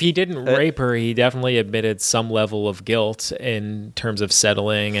if he didn't rape her, he definitely admitted some level of guilt in terms of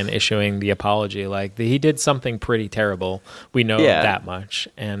settling and issuing the apology. Like he did something pretty terrible. We know that much.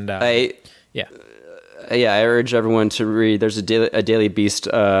 And I urge everyone to read. There's a Daily Beast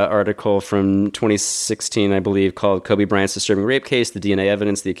article from 2016, I believe, called "Kobe Bryant's Disturbing Rape Case: The DNA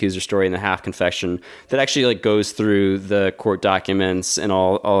Evidence, the Accuser's Story, and the Half Confession," that actually like goes through the court documents and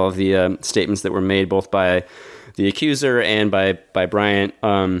all of the statements that were made both by the accuser and by Bryant.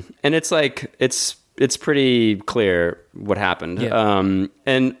 And it's like it's pretty clear what happened. Yeah.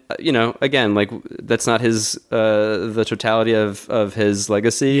 And again, like that's not his the totality of his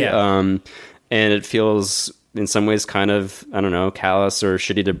legacy. Yeah. And it feels in some ways kind of, I don't know, callous or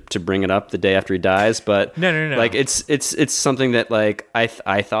shitty to bring it up the day after he dies. But no. Like it's something that like I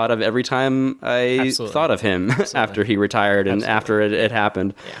thought of every time I thought of him after he retired and after it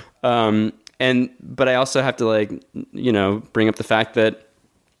happened. Yeah. But I also have to like, bring up the fact that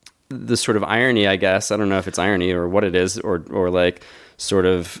the sort of irony, I guess, I don't know if it's irony or what it is, or like sort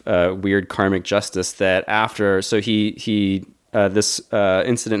of weird karmic justice that after, so he this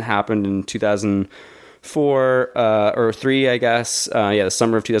incident happened in 2004 or 3, I guess. The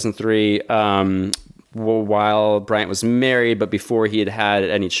summer of 2003, while Bryant was married, but before he had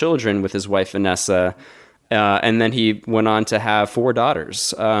any children with his wife, Vanessa. And then he went on to have 4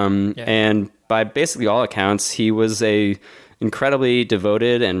 daughters. And by basically all accounts, he was a incredibly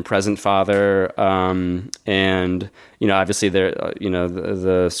devoted and present father. And, obviously there,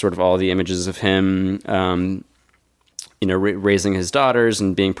 the sort of all the images of him, raising his daughters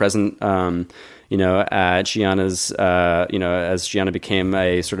and being present, at Gianna's, as Gianna became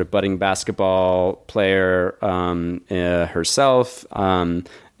a sort of budding basketball player herself,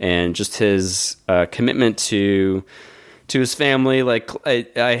 and just his commitment to his family. Like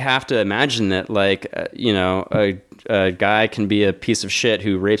I have to imagine that, like a guy can be a piece of shit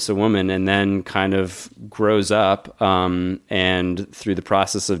who rapes a woman and then kind of grows up, and through the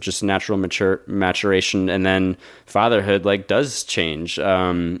process of just natural maturation and then fatherhood, like does change,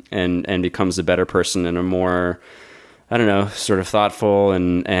 and becomes a better person and a more, I don't know, sort of thoughtful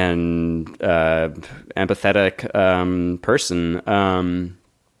and empathetic person.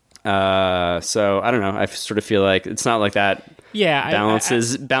 So I don't know. I sort of feel like it's not like that. Yeah,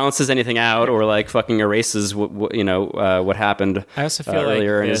 balances anything out or like fucking erases what happened. I also feel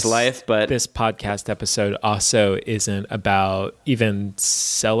earlier like in his life, but this podcast episode also isn't about even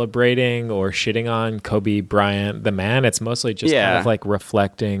celebrating or shitting on Kobe Bryant, the man. It's mostly just kind of like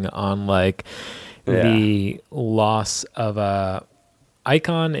reflecting on like the loss of a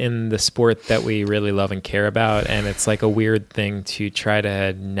icon in the sport that we really love and care about, and it's like a weird thing to try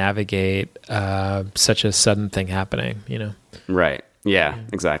to navigate such a sudden thing happening, Right. Yeah,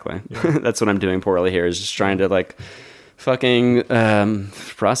 exactly. That's what I'm doing poorly here, is just trying to like fucking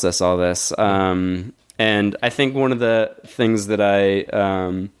process all this. And I think one of the things that I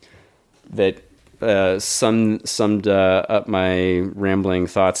summed up my rambling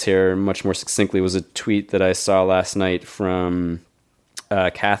thoughts here much more succinctly was a tweet that I saw last night from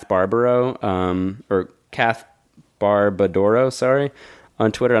Kath Barbadoro, sorry,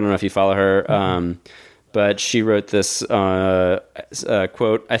 on Twitter. I don't know if you follow her, but she wrote this quote: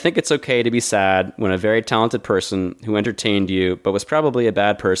 "I think it's okay to be sad when a very talented person who entertained you but was probably a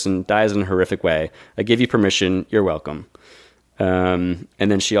bad person dies in a horrific way. I give you permission. You're welcome." And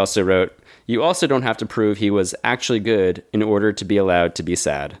then she also wrote, "You also don't have to prove he was actually good in order to be allowed to be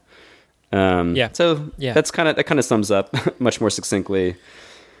sad." So that kind of sums up much more succinctly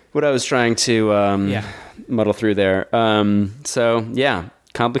what I was trying to muddle through there. So yeah,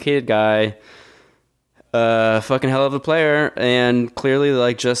 complicated guy, fucking hell of a player, and clearly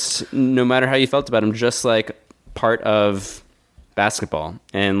like just no matter how you felt about him, just like part of basketball,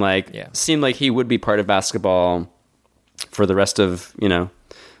 and like seemed like he would be part of basketball for the rest of the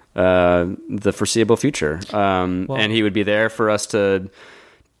foreseeable future. And he would be there for us to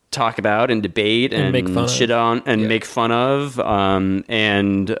talk about and debate and make fun shit of. on and make fun of.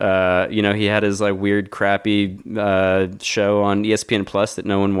 He had his like weird, crappy show on ESPN Plus that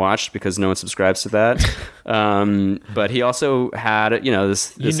no one watched because no one subscribes to that. But he also had,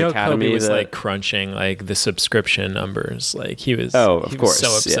 this academy Kobe was that, like crunching like the subscription numbers. Like he was, of he course,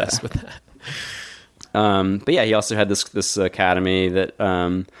 was so obsessed with that. But yeah, he also had this academy that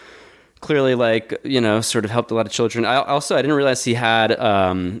clearly, sort of helped a lot of children. I didn't realize he had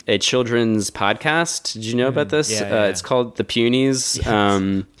a children's podcast. Did you know about this? Yeah. It's called The Punies,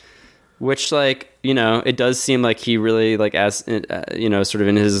 Yes. which, it does seem like he really, sort of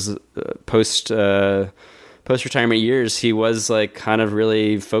in his post-retirement years, he was, kind of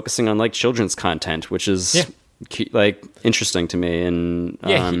really focusing on, children's content, which is... Yeah. Interesting to me, and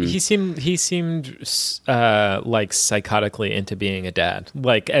he seemed like psychotically into being a dad,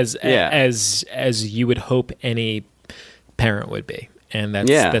 like as you would hope any parent would be, and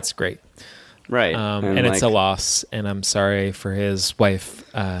that's great, right? And it's a loss, and I'm sorry for his wife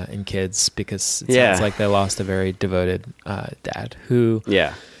and kids, because it sounds like they lost a very devoted dad who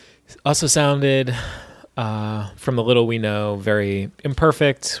also sounded, from the little we know, very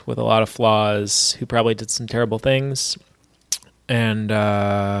imperfect, with a lot of flaws, who probably did some terrible things. And,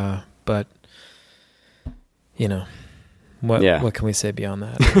 but, what can we say beyond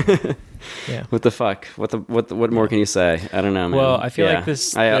that? Yeah. What the fuck? What more can you say? I don't know, man. Well, I feel like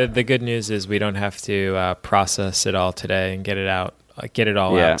the good news is we don't have to process it all today and get it out. Get it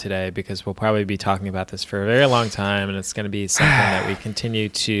all out today, because we'll probably be talking about this for a very long time, and it's going to be something that we continue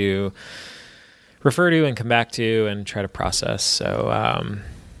to refer to and come back to and try to process. So,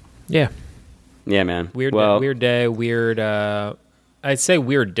 yeah, man. Weird day. I'd say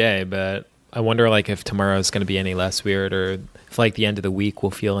weird day, but I wonder if tomorrow is going to be any less weird, or if the end of the week will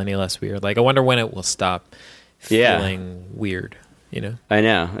feel any less weird. I wonder when it will stop feeling weird. I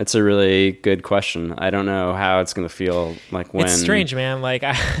know, it's a really good question. I don't know how it's going to feel when. It's strange, man.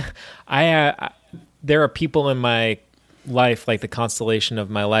 I there are people in my life, the constellation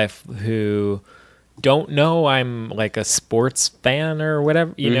of my life, who don't know I'm a sports fan or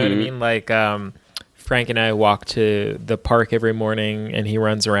whatever, you know what I mean? Frank and I walk to the park every morning, and he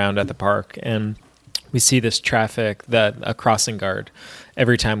runs around at the park, and we see this traffic, a crossing guard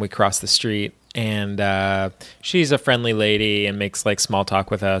every time we cross the street, and she's a friendly lady and makes small talk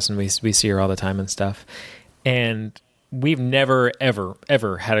with us, and we see her all the time and stuff, and we've never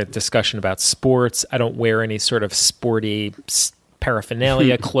ever had a discussion about sports. I don't wear any sort of sporty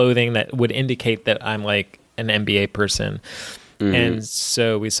paraphernalia clothing that would indicate that I'm an NBA person. And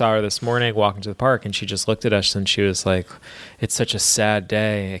so we saw her this morning walking to the park, and she just looked at us and she was like, "It's such a sad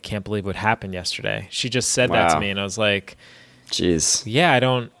day. I can't believe what happened yesterday." She just said that to me, and I was like, "Jeez."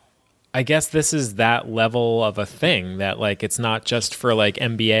 Yeah, I guess this is that level of a thing, that it's not just for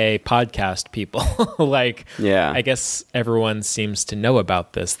NBA podcast people. I guess everyone seems to know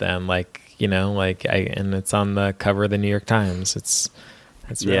about this then, and it's on the cover of the New York Times. It's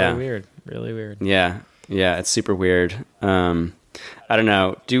really weird. Really weird. Yeah, it's super weird. I don't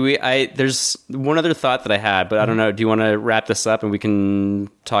know. There's one other thought that I had, but I don't know. Do you want to wrap this up and we can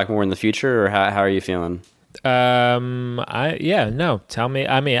talk more in the future, or how are you feeling? Tell me.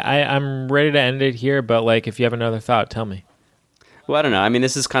 I mean, I'm ready to end it here, but if you have another thought, tell me. Well, I don't know. I mean,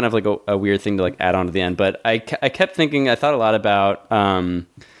 this is kind of a weird thing to add on to the end, but I kept thinking, I thought a lot about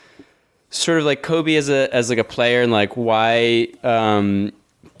sort of Kobe as a player, and why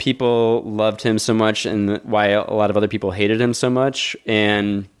people loved him so much, and why a lot of other people hated him so much.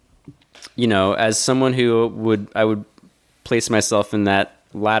 And as someone who I would place myself in that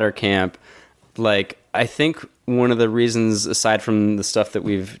latter camp, I think one of the reasons, aside from the stuff that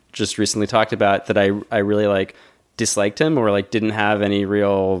we've just recently talked about, that I really disliked him, or didn't have any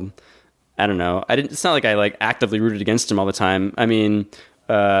real, I don't know. It's not I actively rooted against him all the time. I mean,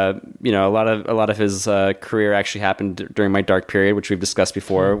 a lot of his career actually happened during my dark period, which we've discussed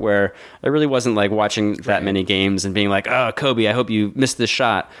before, where I really wasn't watching that many games and being "Oh, Kobe, I hope you missed this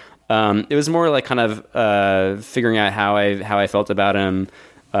shot." It was more kind of figuring out how I felt about him,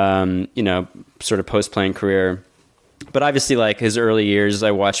 sort of post-playing career. But obviously, his early years,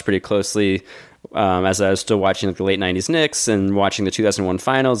 I watched pretty closely, as I was still watching the late 90s Knicks and watching the 2001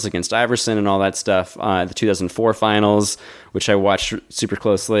 finals against Iverson and all that stuff, the 2004 finals, which I watched super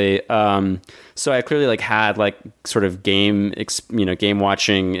closely. So I clearly had sort of game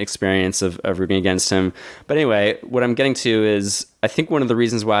watching experience of rooting against him. But anyway, what I'm getting to is, I think one of the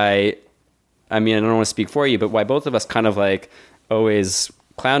reasons why, I mean, I don't want to speak for you, but why both of us kind of always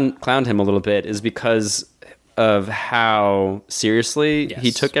clowned him a little bit, is because how seriously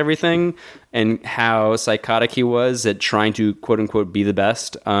he took everything and how psychotic he was at trying to quote unquote be the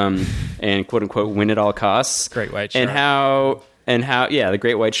best and quote unquote win at all costs. Great white shark. And how the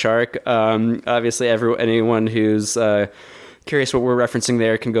great white shark. Obviously anyone who's curious what we're referencing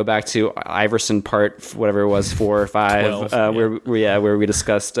there can go back to Iverson part whatever it was 4 or 5 12, where we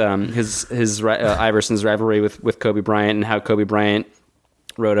discussed Iverson's rivalry with Kobe Bryant and how Kobe Bryant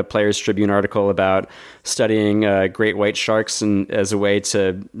wrote a Players Tribune article about studying great white sharks and as a way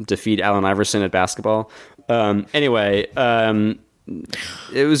to defeat Allen Iverson at basketball. It's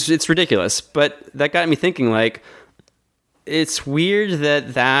ridiculous, but that got me thinking, like, it's weird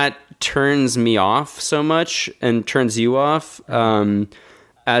that turns me off so much and turns you off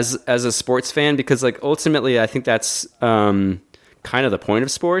as a sports fan, because like ultimately I think that's kind of the point of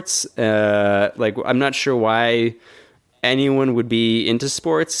sports. Like, I'm not sure why anyone would be into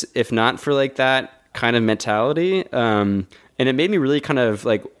sports if not for like that kind of mentality. And it made me really kind of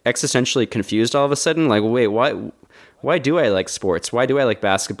like existentially confused all of a sudden. Like, wait, why do I like sports? Why do I like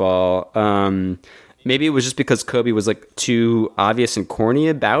basketball? Maybe it was just because Kobe was like too obvious and corny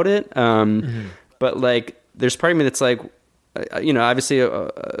about it. But like, there's part of me that's like, obviously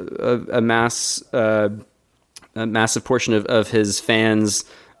a massive portion of his fans,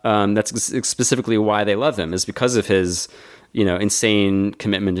 that's specifically why they love him, is because of his, insane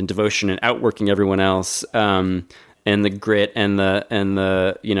commitment and devotion and outworking everyone else, and the grit and the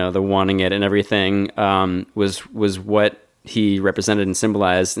the wanting it and everything, was what he represented and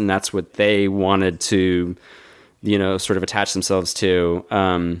symbolized, and that's what they wanted to, sort of attach themselves to.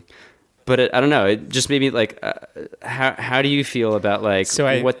 But I don't know. It just made me like, how do you feel about like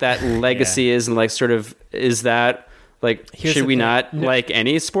what that legacy is, and like sort of, is that like, should we not like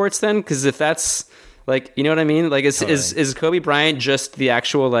any sports then? Because if that's like, you know what I mean? Like, is Kobe Bryant just the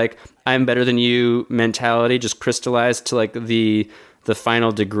actual like I'm better than you mentality just crystallized to like the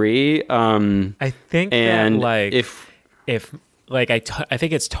final degree? I think and that like if like I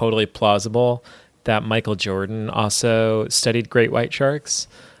think it's totally plausible that Michael Jordan also studied great white sharks.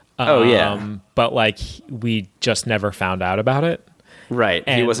 But like we just never found out about it. Right.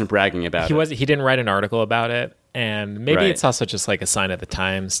 And he wasn't bragging about it. He didn't write an article about it. And maybe it's also just like a sign of the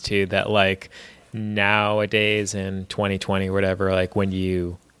times too, that like nowadays in 2020 or whatever, like when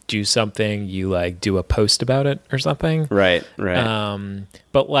you do something, you like do a post about it or something. Right.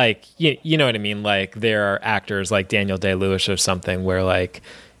 But like, you know what I mean? Like there are actors like Daniel Day-Lewis or something where like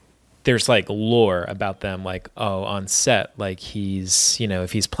there's like lore about them, like, oh, on set, like he's,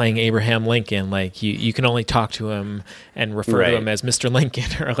 if he's playing Abraham Lincoln, like you can only talk to him and refer to him as Mr.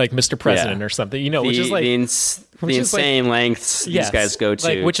 Lincoln or like Mr. President or something, which is like the insane lengths these guys go to,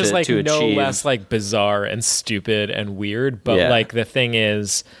 like, which is like no achieve. less like bizarre and stupid and weird. But like the thing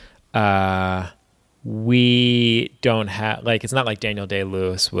is, we don't have like, it's not like Daniel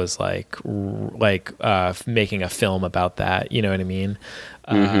Day-Lewis was like making a film about that, you know what I mean?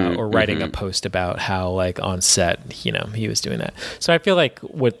 Or writing a post about how like on set, he was doing that. So I feel like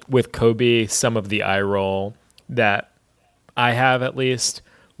with Kobe, some of the eye roll that I have at least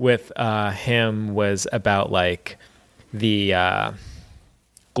with him was about like the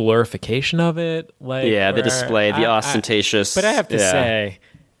glorification of it. Like the display, the ostentatious. But I have to say,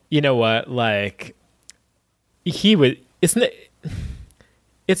 you know what, like he was,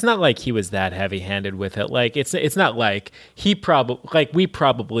 it's not like he was that heavy-handed with it. Like it's not like we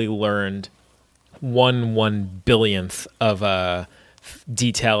probably learned 1/1 billionth of a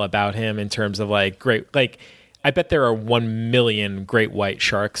detail about him in terms of like great, like I bet there are 1 million great white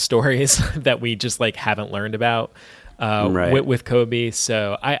shark stories that we just like haven't learned about with Kobe.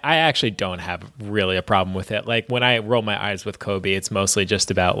 So I actually don't have really a problem with it. Like when I roll my eyes with Kobe, it's mostly just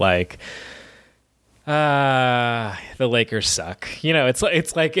about like, the Lakers suck.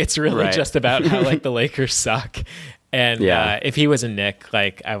 It's really just about how like the Lakers suck. And if he was a Knick,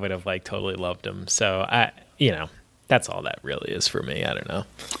 like I would have like totally loved him. So that's all that really is for me. I don't know.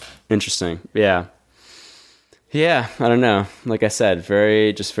 Interesting. Yeah. I don't know. Like I said,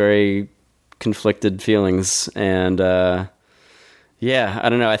 very conflicted feelings, and I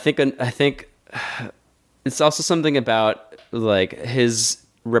don't know. I think it's also something about like his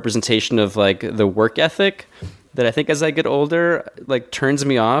representation of like the work ethic that I think as I get older like turns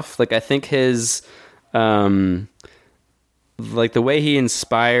me off. Like I think his like the way he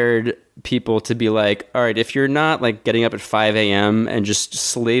inspired people to be like, all right, if you're not like getting up at 5 a.m. and just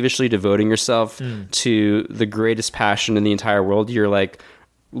slavishly devoting yourself to the greatest passion in the entire world, you're like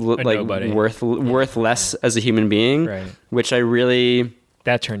worth less as a human being, which I really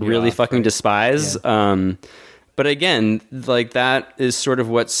that turned you really off, fucking despise. But again, like that is sort of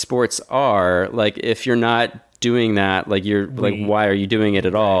what sports are. Like if you're not doing that, like why are you doing it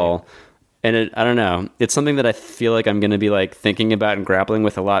at all? And I don't know. It's something that I feel like I'm going to be like thinking about and grappling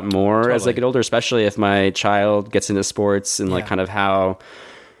with a lot more as I get older, especially if my child gets into sports and like kind of how,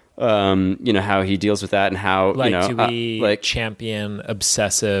 how he deals with that and how, do we champion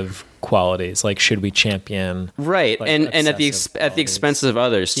obsessive qualities? Like, should we champion right like, and at the expense of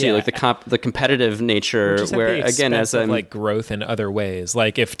others too, like the competitive nature, where again as like growth in other ways.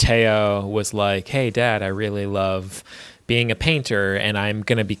 Like if Teo was like, "Hey, Dad, I really love being a painter and I'm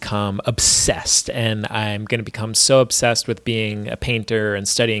going to become obsessed and I'm going to become so obsessed with being a painter and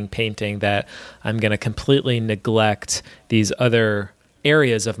studying painting that I'm going to completely neglect these other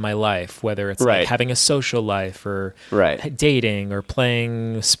areas of my life, whether it's like having a social life or dating or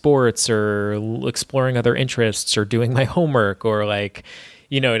playing sports or exploring other interests or doing my homework or like,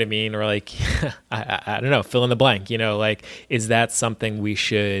 you know what I mean? Or like, I don't know, fill in the blank, like, is that something we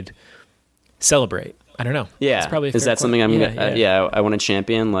should celebrate? I don't know. Yeah. It's probably is that something I'm I want to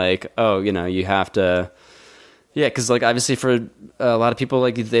champion? Like, you have to, because like obviously for a lot of people,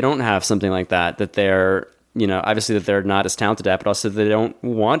 like they don't have something like that they're, obviously that they're not as talented at, but also they don't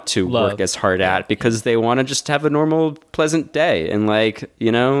want to work as hard at because they want to just have a normal, pleasant day and like,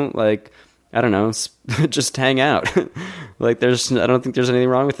 like, I don't know, just hang out. Like I don't think there's anything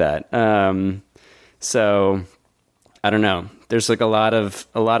wrong with that. So I don't know. There's like a lot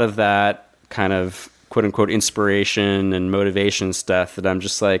of that kind of quote unquote inspiration and motivation stuff that I'm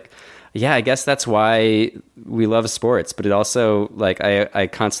just like, yeah, I guess that's why we love sports. But it also like, I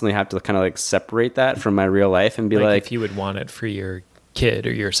constantly have to kind of like separate that from my real life and be like, if you would want it for your kid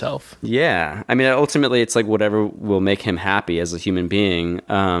or yourself. Yeah. I mean, ultimately it's like whatever will make him happy as a human being,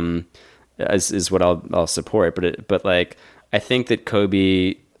 is what I'll support. But like, I think that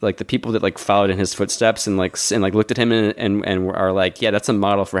Kobe, like the people that like followed in his footsteps and looked at him and are like, yeah, that's a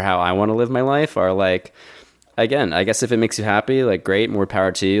model for how I want to live my life, are like, again, I guess if it makes you happy, like great, more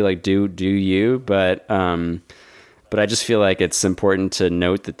power to you, like do you. But I just feel like it's important to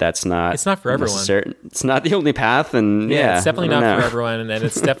note that it's not for everyone. It's not the only path. And it's definitely not for everyone. And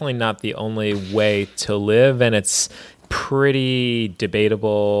it's definitely not the only way to live. And it's pretty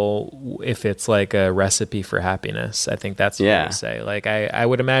debatable if it's like a recipe for happiness. I think that's fair to say. Like I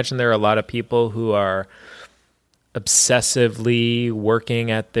would imagine there are a lot of people who are obsessively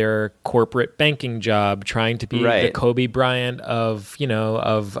working at their corporate banking job, trying to be the Kobe Bryant of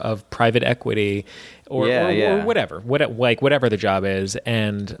private equity or whatever, whatever the job is.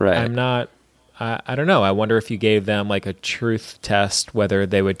 And I'm not. I don't know. I wonder if you gave them like a truth test, whether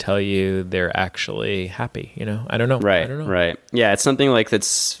they would tell you they're actually happy. I don't know. Right. I don't know. Right. Yeah. It's something like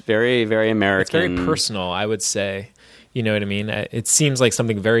that's very, very American. It's very personal, I would say. You know what I mean? It seems like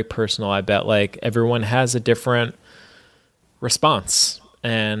something very personal. I bet like everyone has a different response.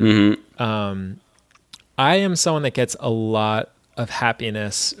 And I am someone that gets a lot of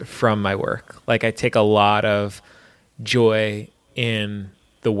happiness from my work. Like I take a lot of joy in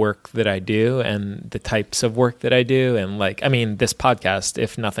the work that I do and the types of work that I do. And like, I mean, this podcast,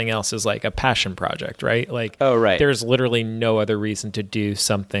 if nothing else, is like a passion project, right? Like, there's literally no other reason to do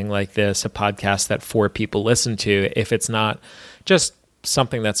something like this, a podcast that 4 people listen to, if it's not just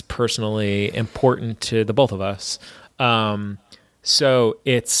something that's personally important to the both of us. So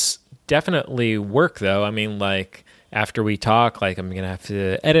it's definitely work though. I mean, like after we talk, like I'm going to have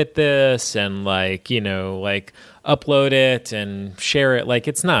to edit this and like, like upload it and share it. Like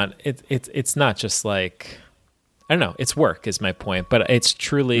it's not just like, I don't know, it's work is my point, but it's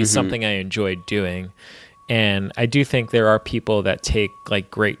truly something I enjoy doing. And I do think there are people that take like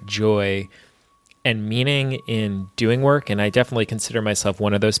great joy and meaning in doing work. And I definitely consider myself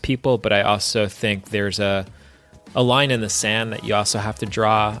one of those people, but I also think there's a line in the sand that you also have to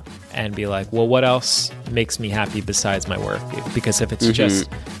draw and be like, well, what else makes me happy besides my work? Because if it's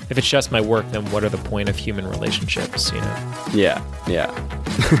just my work, then what are the point of human relationships, Yeah.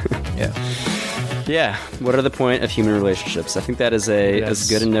 What are the point of human relationships? I think that is as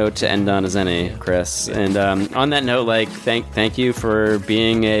good a note to end on as any, Chris. And on that note, like thank you for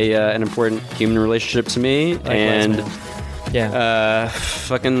being an important human relationship to me. Likewise, and man.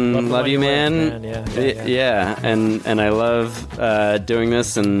 Fucking love you, man. Yeah. And I love doing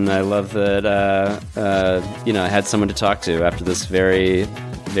this, and I love that I had someone to talk to after this very,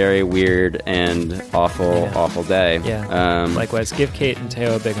 very weird and awful day. Yeah. Likewise, give Kate and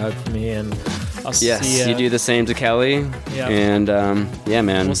Teo a big hug for me, and I'll see you. You do the same to Kelly. Yeah. And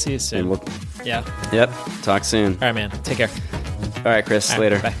man. We'll see you soon. Yep. Talk soon. All right, man. Take care. All right, Chris.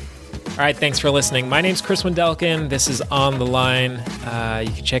 Later. Bye. All right, thanks for listening. My name's Chris Wendelkin. This is On the Line.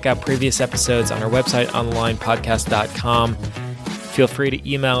 You can check out previous episodes on our website, onthelinepodcast.com. Feel free to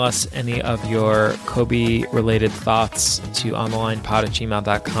email us any of your Kobe-related thoughts to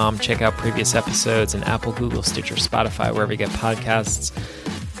onthelinepod@gmail.com. Check out previous episodes in Apple, Google, Stitcher, Spotify, wherever you get podcasts.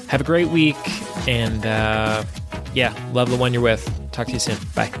 Have a great week, and love the one you're with. Talk to you soon.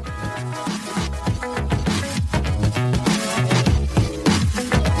 Bye.